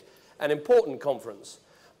energetic and important conference.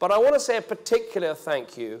 But I want to say a particular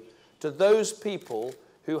thank you to those people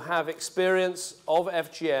who have experience of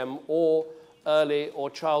FGM or early or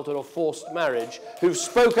childhood or forced marriage, who've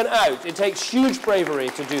spoken out. It takes huge bravery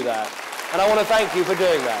to do that. And I want to thank you for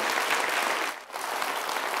doing that.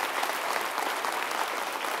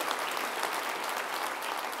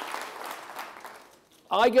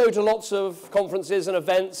 I go to lots of conferences and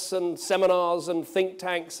events and seminars and think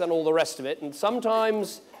tanks and all the rest of it, and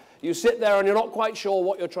sometimes you sit there and you're not quite sure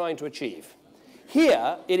what you're trying to achieve.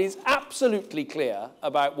 Here, it is absolutely clear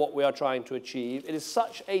about what we are trying to achieve. It is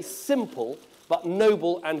such a simple but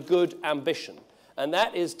noble and good ambition, and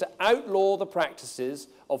that is to outlaw the practices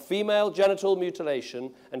of female genital mutilation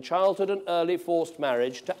and childhood and early forced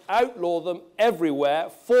marriage, to outlaw them everywhere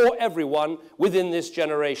for everyone within this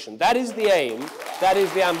generation. That is the aim, that is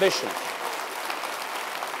the ambition.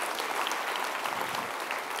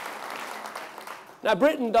 Now,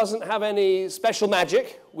 Britain doesn't have any special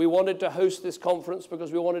magic. We wanted to host this conference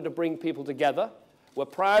because we wanted to bring people together. We're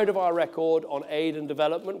proud of our record on aid and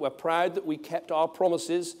development. We're proud that we kept our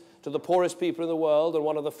promises to the poorest people in the world and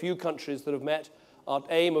one of the few countries that have met our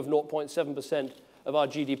aim of 0.7% of our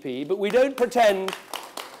GDP. But we don't pretend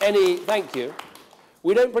any, thank you,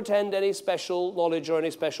 we don't pretend any special knowledge or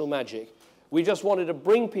any special magic. We just wanted to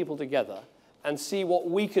bring people together and see what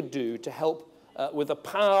we could do to help with the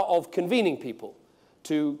power of convening people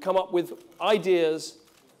to come up with ideas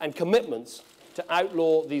and commitments to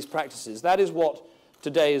outlaw these practices. That is what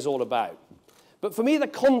today is all about. But for me, the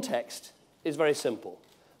context is very simple.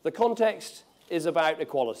 The context is about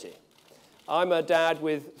equality. I'm a dad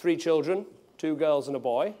with 3 children, 2 girls and a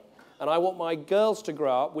boy, and I want my girls to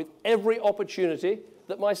grow up with every opportunity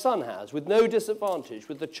that my son has, with no disadvantage,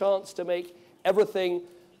 with the chance to make everything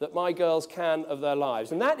that my girls can of their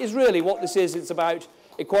lives. And that is really what this is. It's about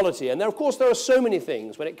equality. And of course, there are so many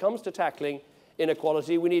things when it comes to tackling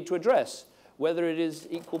inequality we need to address, whether it is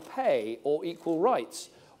equal pay or equal rights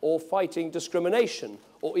or fighting discrimination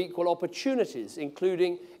or equal opportunities,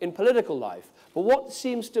 including in political life. But what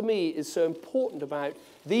seems to me is so important about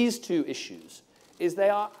these 2 issues is they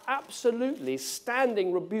are absolutely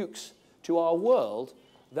standing rebukes to our world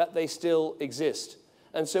that they still exist.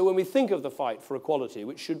 And so when we think of the fight for equality,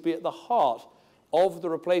 which should be at the heart of the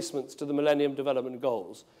replacements to the Millennium Development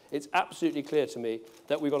Goals, it's absolutely clear to me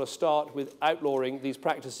that we've got to start with outlawing these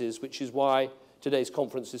practices, which is why today's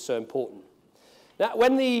conference is so important. Now,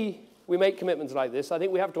 when we make commitments like this, I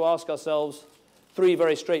think we have to ask ourselves 3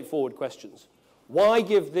 very straightforward questions. Why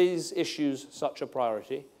give these issues such a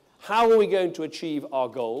priority? How are we going to achieve our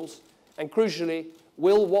goals? And crucially,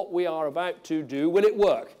 will what we are about to do, will it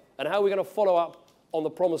work? And how are we going to follow up on the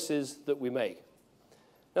promises that we make?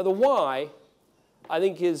 Now, the why, I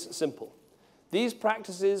think, is simple. These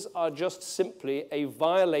practices are just simply a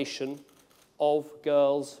violation of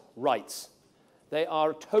girls' rights. They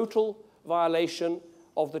are a total violation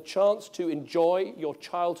of the chance to enjoy your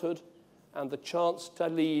childhood and the chance to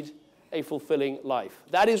lead a fulfilling life.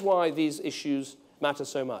 That is why these issues matter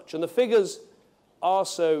so much. And the figures are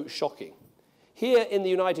so shocking. Here in the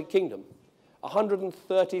United Kingdom,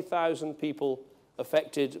 130,000 people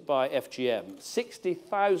affected by FGM,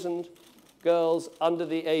 60,000 girls under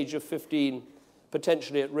the age of 15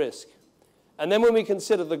 potentially at risk. And then when we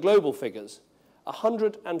consider the global figures,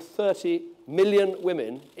 130 million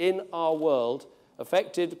women in our world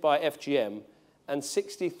affected by FGM and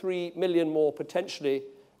 63 million more potentially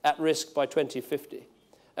at risk by 2050.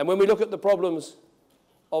 And when we look at the problems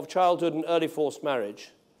of childhood and early forced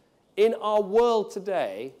marriage, in our world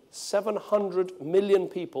today, 700 million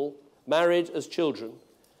people married as children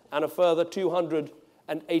and a further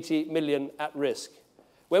 280 million at risk.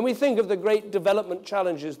 When we think of the great development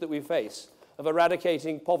challenges that we face, of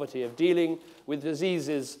eradicating poverty, of dealing with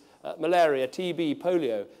diseases, malaria, TB,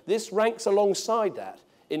 polio, this ranks alongside that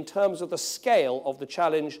in terms of the scale of the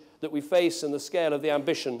challenge that we face and the scale of the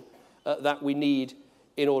ambition that we need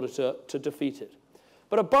in order to defeat it.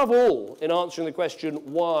 But above all, in answering the question,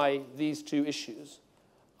 why these two issues,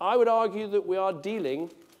 I would argue that we are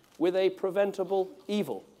dealing with a preventable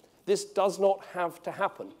evil. This does not have to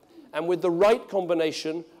happen. And with the right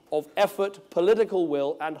combination of effort, political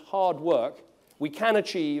will, and hard work, we can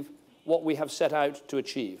achieve what we have set out to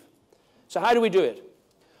achieve. So how do we do it?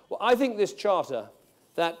 Well, I think this charter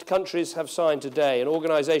that countries have signed today and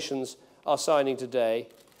organizations are signing today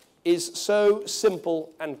is so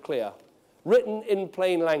simple and clear, written in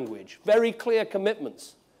plain language, very clear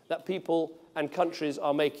commitments that people and countries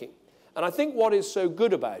are making. And I think what is so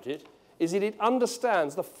good about it is that it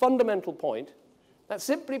understands the fundamental point that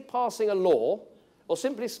simply passing a law or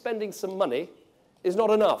simply spending some money is not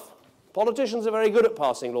enough. Politicians are very good at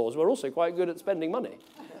passing laws. We're also quite good at spending money.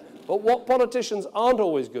 But what politicians aren't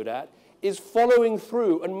always good at is following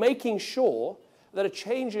through and making sure that a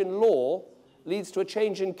change in law leads to a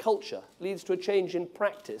change in culture, leads to a change in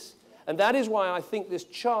practice. And that is why I think this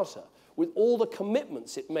charter, with all the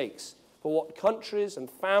commitments it makes for what countries and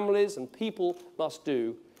families and people must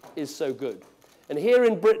do, is so good. And here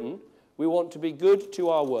in Britain, we want to be good to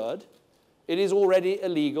our word. It is already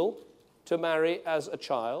illegal to marry as a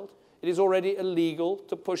child. It is already illegal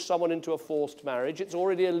to push someone into a forced marriage. It's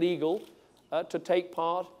already illegal to take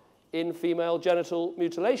part in female genital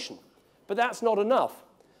mutilation. But that's not enough.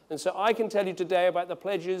 And so I can tell you today about the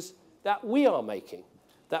pledges that we are making,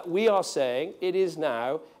 that we are saying it is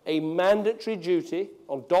now a mandatory duty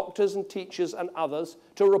on doctors and teachers and others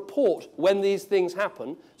to report when these things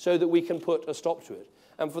happen so that we can put a stop to it.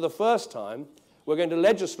 And for the first time, we're going to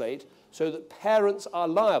legislate so that parents are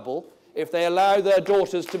liable if they allow their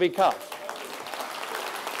daughters to be cut.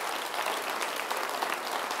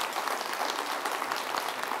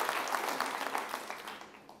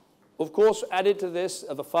 Of course, added to this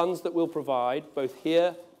are the funds that we'll provide, both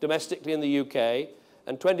here, domestically in the UK,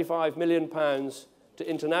 and £25 million to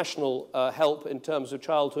international help in terms of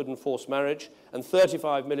childhood and forced marriage, and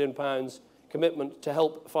 £35 million commitment to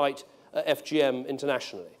help fight FGM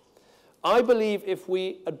internationally. I believe if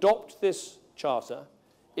we adopt this charter,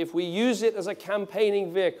 if we use it as a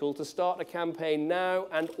campaigning vehicle to start a campaign now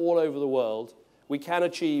and all over the world, we can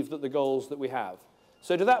achieve the goals that we have.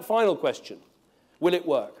 So to that final question, will it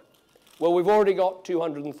work? Well, we've already got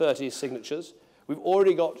 230 signatures. We've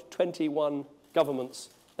already got 21 governments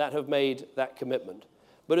that have made that commitment.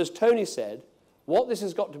 But as Tony said, what this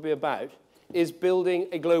has got to be about is building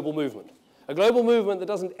a global movement. A global movement that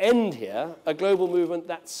doesn't end here, a global movement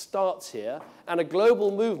that starts here, and a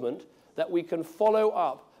global movement that we can follow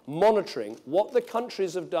up monitoring what the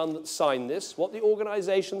countries have done that signed this, what the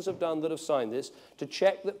organizations have done that have signed this, to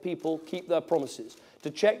check that people keep their promises,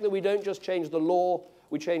 to check that we don't just change the law,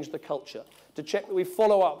 we change the culture, to check that we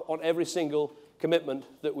follow up on every single commitment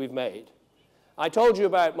that we've made. I told you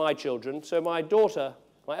about my children, so my daughter,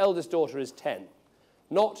 my eldest daughter is 10,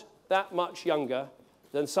 not that much younger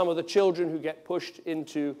than some of the children who get pushed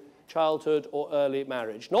into childhood or early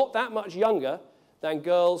marriage, not that much younger than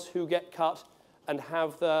girls who get cut and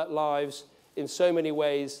have their lives in so many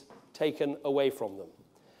ways taken away from them.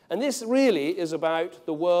 And this really is about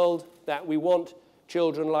the world that we want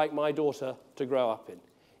children like my daughter to grow up in.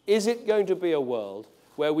 Is it going to be a world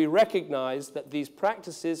where we recognize that these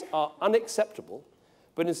practices are unacceptable,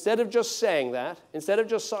 but instead of just saying that, instead of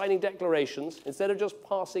just signing declarations, instead of just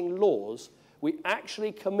passing laws, we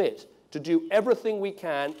actually commit to do everything we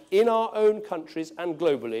can in our own countries and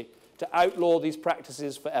globally to outlaw these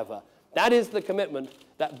practices forever? That is the commitment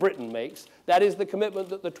that Britain makes. That is the commitment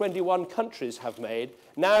that the 21 countries have made.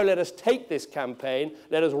 Now let us take this campaign,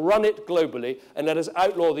 let us run it globally, and let us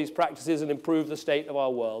outlaw these practices and improve the state of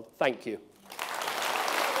our world. Thank you.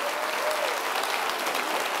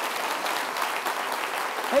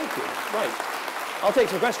 Thank you. Right. I'll take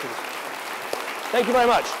some questions. Thank you very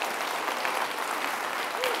much.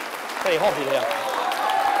 Very hot in here.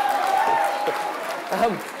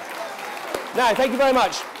 Now, thank you very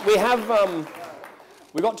much.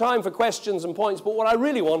 We've got time for questions and points, but what I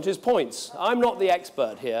really want is points. I'm not the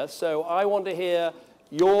expert here, so I want to hear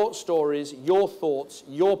your stories, your thoughts,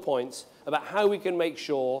 your points about how we can make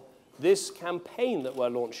sure this campaign that we're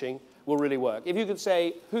launching will really work. If you could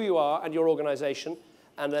say who you are and your organization,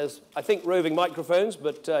 and there's, I think, roving microphones,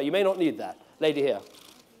 but you may not need that. Lady here.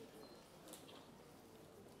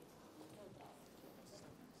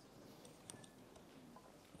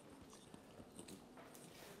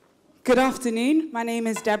 Good afternoon. My name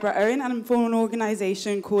is Deborah Owen, and I'm from an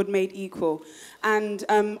organisation called Made Equal. And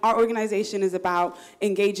our organisation is about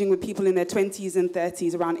engaging with people in their 20s and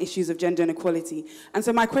 30s around issues of gender inequality. And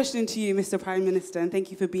so my question to you, Mr. Prime Minister, and thank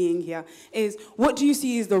you for being here, is what do you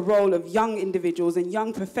see as the role of young individuals and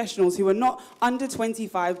young professionals who are not under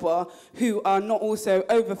 25, but who are not also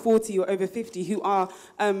over 40 or over 50, who are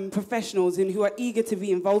professionals and who are eager to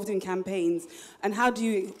be involved in campaigns? And how do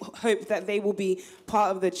you hope that they will be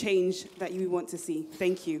part of the change that you want to see?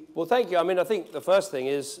 Thank you. Well, thank you. I mean, I think the first thing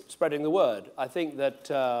is spreading the word. I think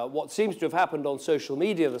that what seems to have happened on social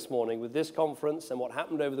media this morning with this conference and what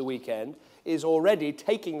happened over the weekend is already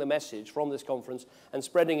taking the message from this conference and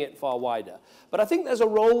spreading it far wider. But I think there's a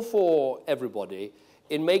role for everybody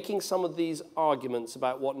in making some of these arguments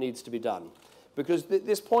about what needs to be done. Because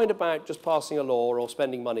this point about just passing a law or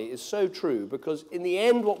spending money is so true, because in the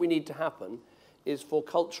end what we need to happen is for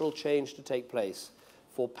cultural change to take place,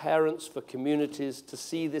 for parents, for communities to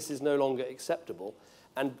see this is no longer acceptable.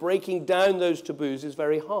 And breaking down those taboos is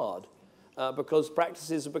very hard because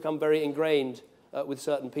practices have become very ingrained with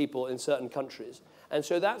certain people in certain countries. And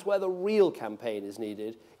so that's where the real campaign is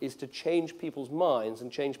needed, is to change people's minds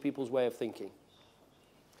and change people's way of thinking.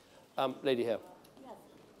 Lady here. Yes.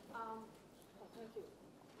 Thank you.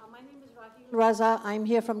 My name is Raza. I'm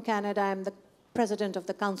here from Canada. I'm the President of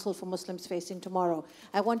the Council for Muslims Facing Tomorrow.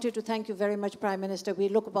 I wanted to thank you very much, Prime Minister. We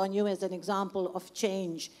look upon you as an example of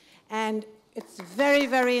change. And it's very,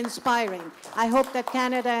 very inspiring. I hope that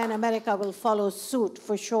Canada and America will follow suit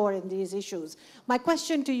for sure in these issues. My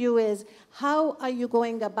question to you is, how are you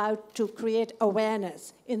going about to create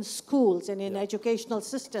awareness in schools and in educational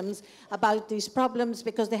systems about these problems,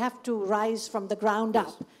 because they have to rise from the ground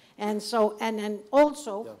up? And so, and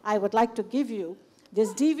also, I would like to give you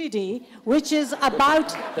this DVD, which is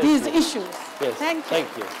about these issues. Yes. Thank you.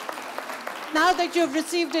 Thank you. Now that you've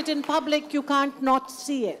received it in public, you can't not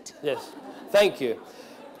see it. Yes. Thank you.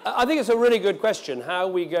 I think it's a really good question. How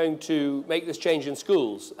are we going to make this change in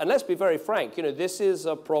schools? And let's be very frank, you know, this is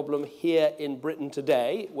a problem here in Britain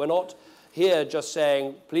today. We're not here just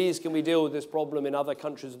saying, please, can we deal with this problem in other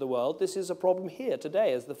countries of the world? This is a problem here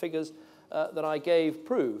today, as the figures that I gave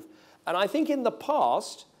prove. And I think in the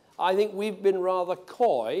past, I think we've been rather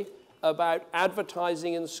coy about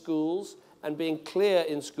advertising in schools and being clear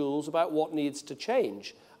in schools about what needs to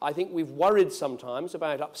change. I think we've worried sometimes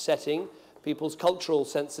about upsetting people's cultural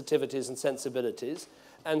sensitivities and sensibilities.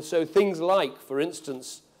 And so things like, for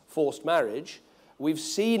instance, forced marriage, we've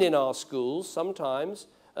seen in our schools sometimes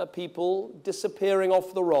people disappearing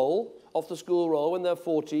off the school roll when they're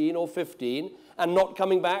 14 or 15 and not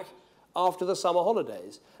coming back after the summer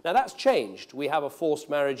holidays. Now that's changed. We have a forced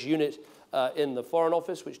marriage unit in the Foreign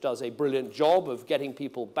Office which does a brilliant job of getting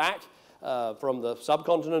people back from the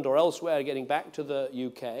subcontinent or elsewhere, getting back to the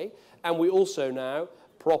UK. And we also now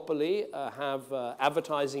properly have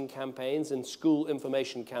advertising campaigns and school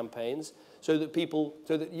information campaigns so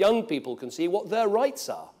that young people can see what their rights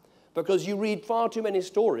are. Because you read far too many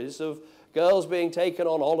stories of girls being taken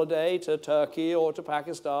on holiday to Turkey or to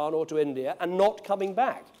Pakistan or to India and not coming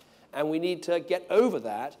back. And we need to get over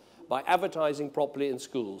that by advertising properly in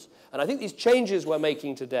schools. And I think these changes we're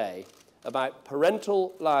making today about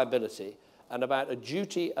parental liability and about a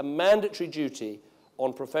duty, a mandatory duty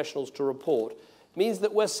on professionals to report, means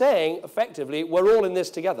that we're saying, effectively, we're all in this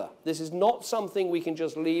together. This is not something we can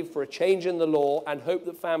just leave for a change in the law and hope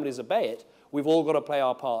that families obey it. We've all got to play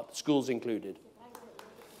our part, schools included.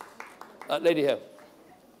 Lady here.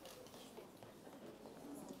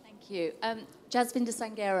 Thank you. Jasvinder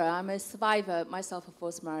Sangera, I'm a survivor myself of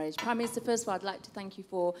forced marriage. Prime Minister, first of all, I'd like to thank you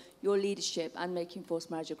for your leadership and making forced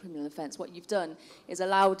marriage a criminal offence. What you've done is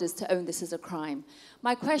allowed us to own this as a crime.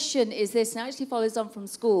 My question is this, and it actually follows on from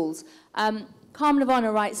schools. Carmen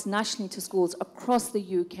Ivana writes nationally to schools across the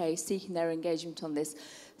UK seeking their engagement on this.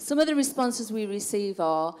 Some of the responses we receive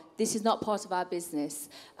are, this is not part of our business.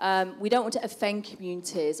 We don't want to offend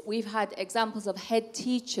communities. We've had examples of head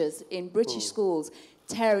teachers in British schools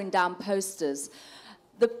tearing down posters.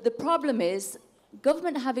 The problem is,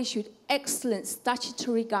 government have issued excellent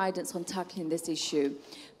statutory guidance on tackling this issue.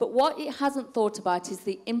 But what it hasn't thought about is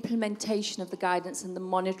the implementation of the guidance and the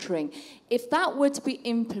monitoring. If that were to be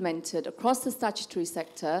implemented across the statutory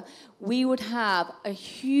sector, we would have a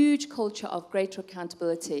huge culture of greater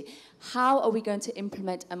accountability. How are we going to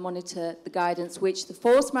implement and monitor the guidance which the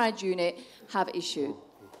Forced Marriage Unit have issued?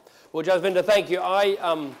 Well, Jasvinder, thank you.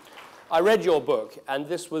 I read your book, and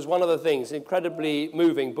this was one of the things, incredibly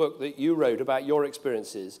moving book that you wrote about your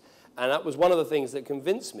experiences. And that was one of the things that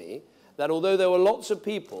convinced me that although there were lots of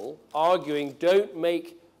people arguing don't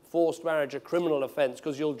make forced marriage a criminal offence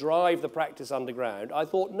because you'll drive the practice underground, I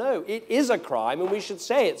thought, no, it is a crime and we should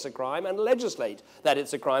say it's a crime and legislate that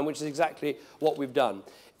it's a crime, which is exactly what we've done.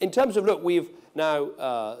 In terms of, look, we've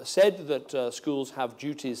now said that schools have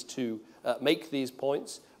duties to make these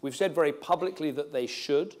points. We've said very publicly that they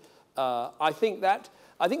should. I think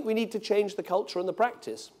we need to change the culture and the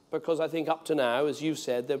practice, because I think up to now, as you've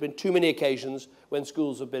said, there have been too many occasions when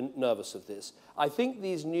schools have been nervous of this. I think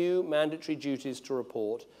these new mandatory duties to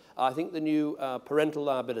report, I think the new parental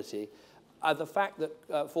liability, the fact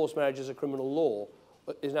that forced marriage is a criminal law,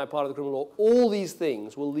 is now part of the criminal law, all these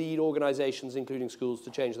things will lead organisations, including schools, to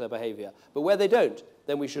change their behaviour. But where they don't,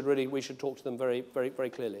 then we should talk to them very, very, very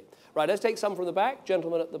clearly. Right, let's take some from the back.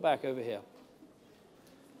 Gentleman at the back over here.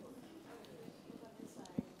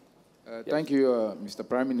 Thank you, Mr.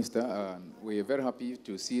 Prime Minister. We are very happy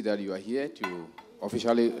to see that you are here to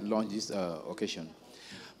officially launch this occasion.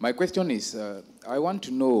 My question is, I want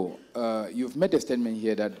to know, you've made a statement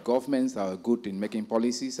here that governments are good in making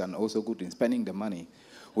policies and also good in spending the money.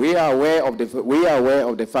 We are aware of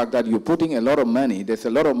the fact that you're putting a lot of money. There's a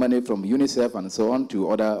lot of money from UNICEF and so on to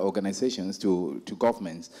other organizations, to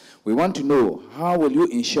governments. We want to know, how will you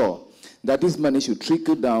ensure that this money should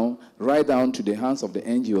trickle down, right down to the hands of the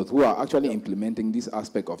NGOs who are actually implementing this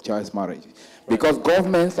aspect of child marriage? Because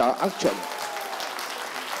governments are actually...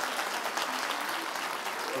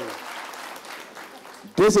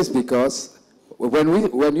 This is because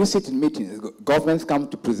when you sit in meetings, governments come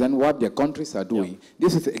to present what their countries are doing.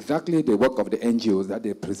 This is exactly the work of the NGOs that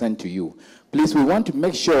they present to you. Please, we want to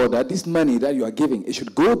make sure that this money that you are giving, it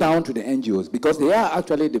should go down to the NGOs, because they are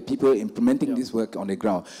actually the people implementing this work on the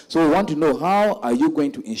ground. So we want to know, how are you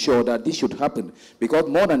going to ensure that this should happen? Because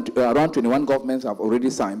more than around 21 governments have already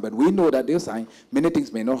signed, but we know that they sign, many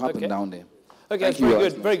things may not happen down there. Okay,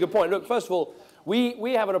 that's very good point. Look, first of all,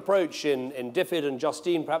 we have an approach in DFID, and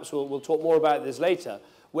Justine perhaps we'll talk more about this later,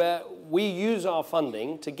 where we use our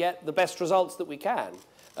funding to get the best results that we can.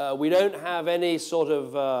 We don't have any sort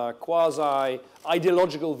of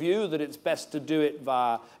quasi-ideological view that it's best to do it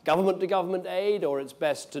via government-to-government aid, or it's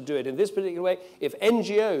best to do it in this particular way. If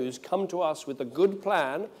NGOs come to us with a good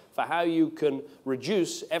plan for how you can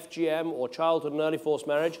reduce FGM or childhood and early forced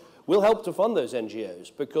marriage, we'll help to fund those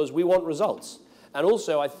NGOs, because we want results. And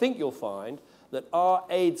also, I think you'll find that our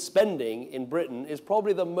aid spending in Britain is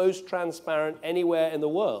probably the most transparent anywhere in the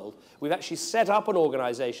world. We've actually set up an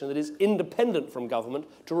organisation that is independent from government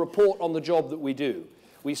to report on the job that we do.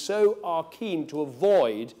 We so are keen to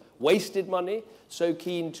avoid wasted money, so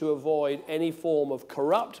keen to avoid any form of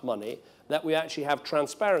corrupt money, that we actually have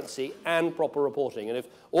transparency and proper reporting. And if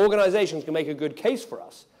organisations can make a good case for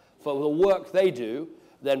us for the work they do,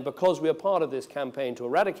 then because we are part of this campaign to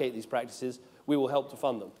eradicate these practices, we will help to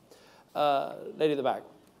fund them. Lady at the back.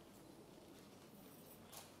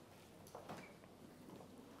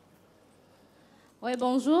 Oui,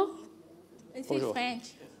 bonjour. I speak Bonjour.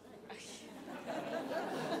 French.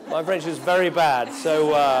 My French is very bad,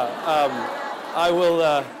 so I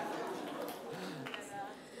will...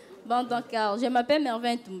 Bon, donc, je m'appelle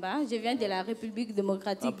Merveille Toumba. Je viens de la République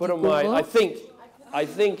démocratique du put on Congo. my... I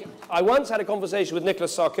think I once had a conversation with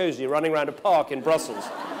Nicolas Sarkozy running around a park in Brussels.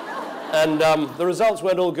 And the results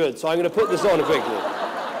weren't all good, so I'm going to put this on quickly.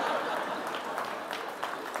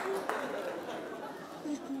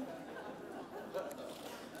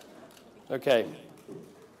 Okay.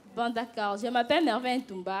 Bon, d'accord. Je m'appelle Merveille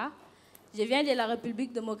Toumba. Je viens de la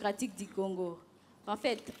République démocratique du Congo. En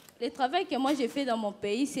fait, le travail que moi j'ai fait dans mon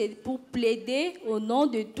pays, c'est pour plaider au nom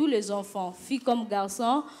de tous les enfants, filles comme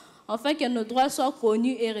garçons, afin que nos droits soient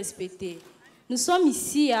connus et respectés. Nous sommes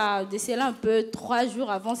ici, de cela un peu 3 jours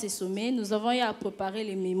avant ce sommet. Nous avons eu à préparer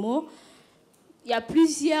les mémos. Il y a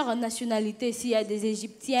plusieurs nationalités ici. Il y a des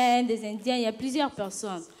Égyptiens, des Indiens, il y a plusieurs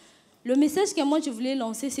personnes. Le message que moi je voulais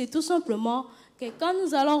lancer, c'est tout simplement que quand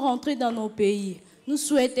nous allons rentrer dans nos pays, nous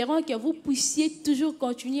souhaiterons que vous puissiez toujours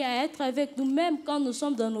continuer à être avec nous, même quand nous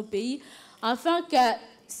sommes dans nos pays, afin que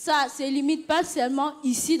ça ne se limite pas seulement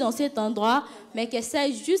ici, dans cet endroit, mais que ça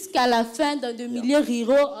aille jusqu'à la fin dans de milieux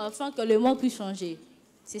ruraux, afin que le monde puisse changer.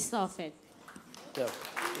 C'est ça, en fait. Yeah.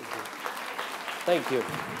 Thank you.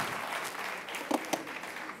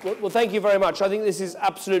 Well, thank you very much. I think this is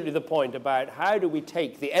absolutely the point about how do we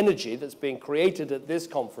take the energy that's being created at this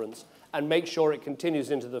conference and make sure it continues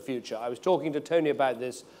into the future. I was talking to Tony about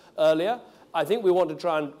this earlier. I think we want to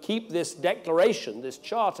try and keep this declaration, this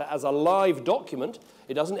charter, as a live document.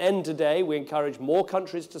 It doesn't end today. We encourage more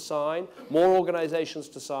countries to sign, more organizations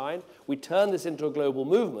to sign. We turn this into a global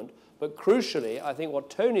movement. But crucially, I think what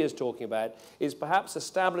Tony is talking about is perhaps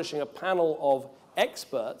establishing a panel of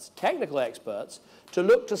experts, technical experts, to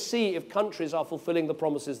look to see if countries are fulfilling the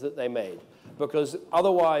promises that they made. Because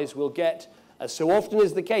otherwise we'll get, as so often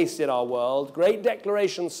is the case in our world, great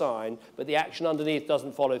declarations signed, but the action underneath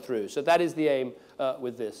doesn't follow through. So that is the aim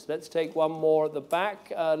with this. Let's take one more at the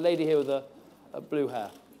back. Lady here with a blue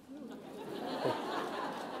hair.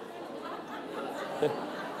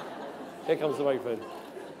 Here comes the microphone.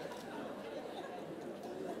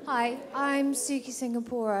 Hi, I'm Suki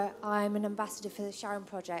Singapore. I'm an ambassador for the Sharon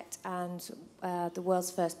Project and the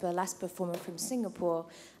world's first burlesque performer from Singapore.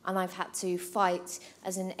 And I've had to fight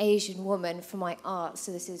as an Asian woman for my art.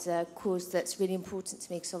 So this is a cause that's really important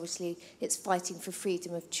to me because obviously it's fighting for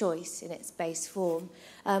freedom of choice in its base form.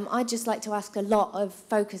 I'd just like to ask, a lot of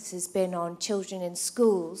focus has been on children in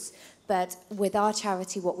schools, but with our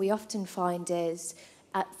charity what we often find is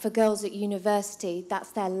for girls at university, that's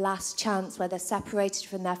their last chance where they're separated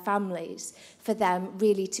from their families, for them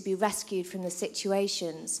really to be rescued from the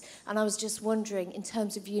situations. And I was just wondering, in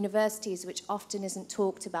terms of universities, which often isn't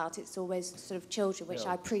talked about, it's always sort of children, which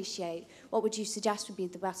I appreciate, what would you suggest would be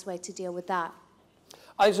the best way to deal with that?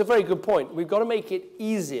 It's a very good point. We've got to make it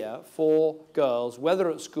easier for girls,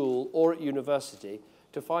 whether at school or at university,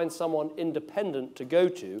 to find someone independent to go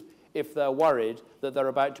to if they're worried that they're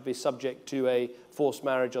about to be subject to a forced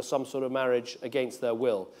marriage or some sort of marriage against their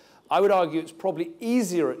will. I would argue it's probably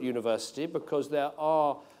easier at university because there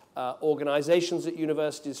are organizations at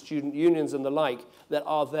universities, student unions and the like, that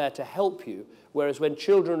are there to help you, whereas when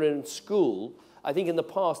children are in school, I think in the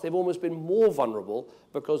past they've almost been more vulnerable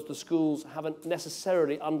because the schools haven't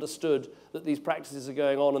necessarily understood that these practices are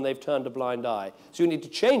going on and they've turned a blind eye. So you need to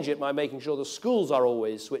change it by making sure the schools are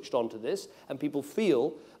always switched on to this and people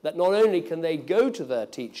feel that not only can they go to their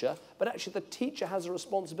teacher, but actually the teacher has a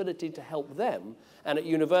responsibility to help them, and at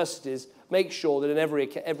universities make sure that in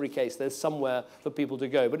every case there's somewhere for people to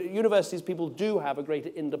go. But at universities people do have a greater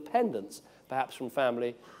independence, perhaps from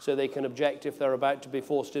family, so they can object if they're about to be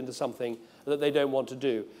forced into something that they don't want to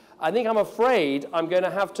do. I'm afraid I'm going to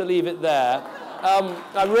have to leave it there.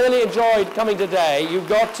 I really enjoyed coming today. You've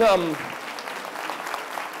got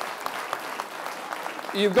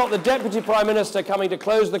the Deputy Prime Minister coming to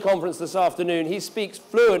close the conference this afternoon. He speaks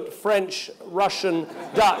fluent French, Russian,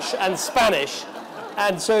 Dutch and Spanish,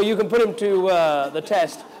 and so you can put him to the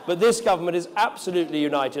test. But this government is absolutely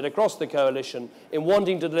united across the coalition in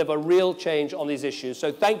wanting to deliver real change on these issues.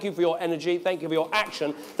 So thank you for your energy, thank you for your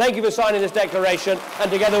action, thank you for signing this declaration, and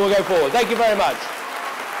together we'll go forward. Thank you very much.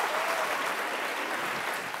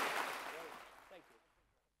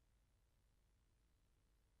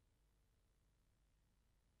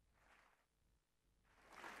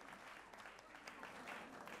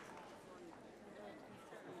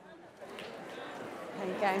 There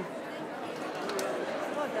you go.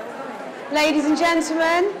 Ladies and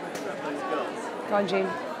gentlemen. Go on, Jean.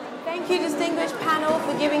 Thank you, distinguished panel,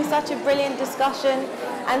 for giving such a brilliant discussion,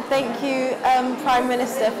 and thank you, Prime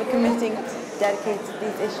Minister, for committing to dedicate to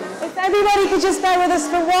these issues. If everybody could just bear with us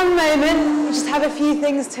for one moment, we just have a few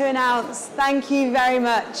things to announce. Thank you very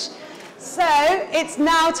much. So, it's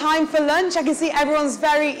now time for lunch. I can see everyone's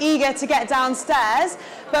very eager to get downstairs,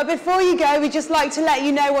 but before you go, we'd just like to let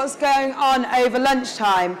you know what's going on over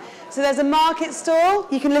lunchtime. So there's a market stall,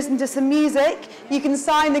 you can listen to some music, you can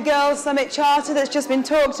sign the Girls Summit Charter that's just been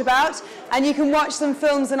talked about, and you can watch some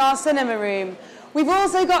films in our cinema room. We've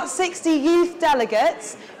also got 60 youth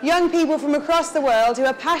delegates, young people from across the world who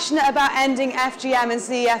are passionate about ending FGM and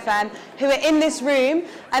CEFM, who are in this room,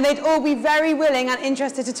 and they'd all be very willing and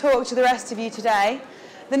interested to talk to the rest of you today.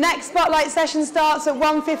 The next Spotlight session starts at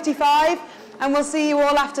 1:55, and we'll see you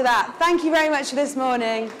all after that. Thank you very much for this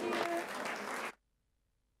morning.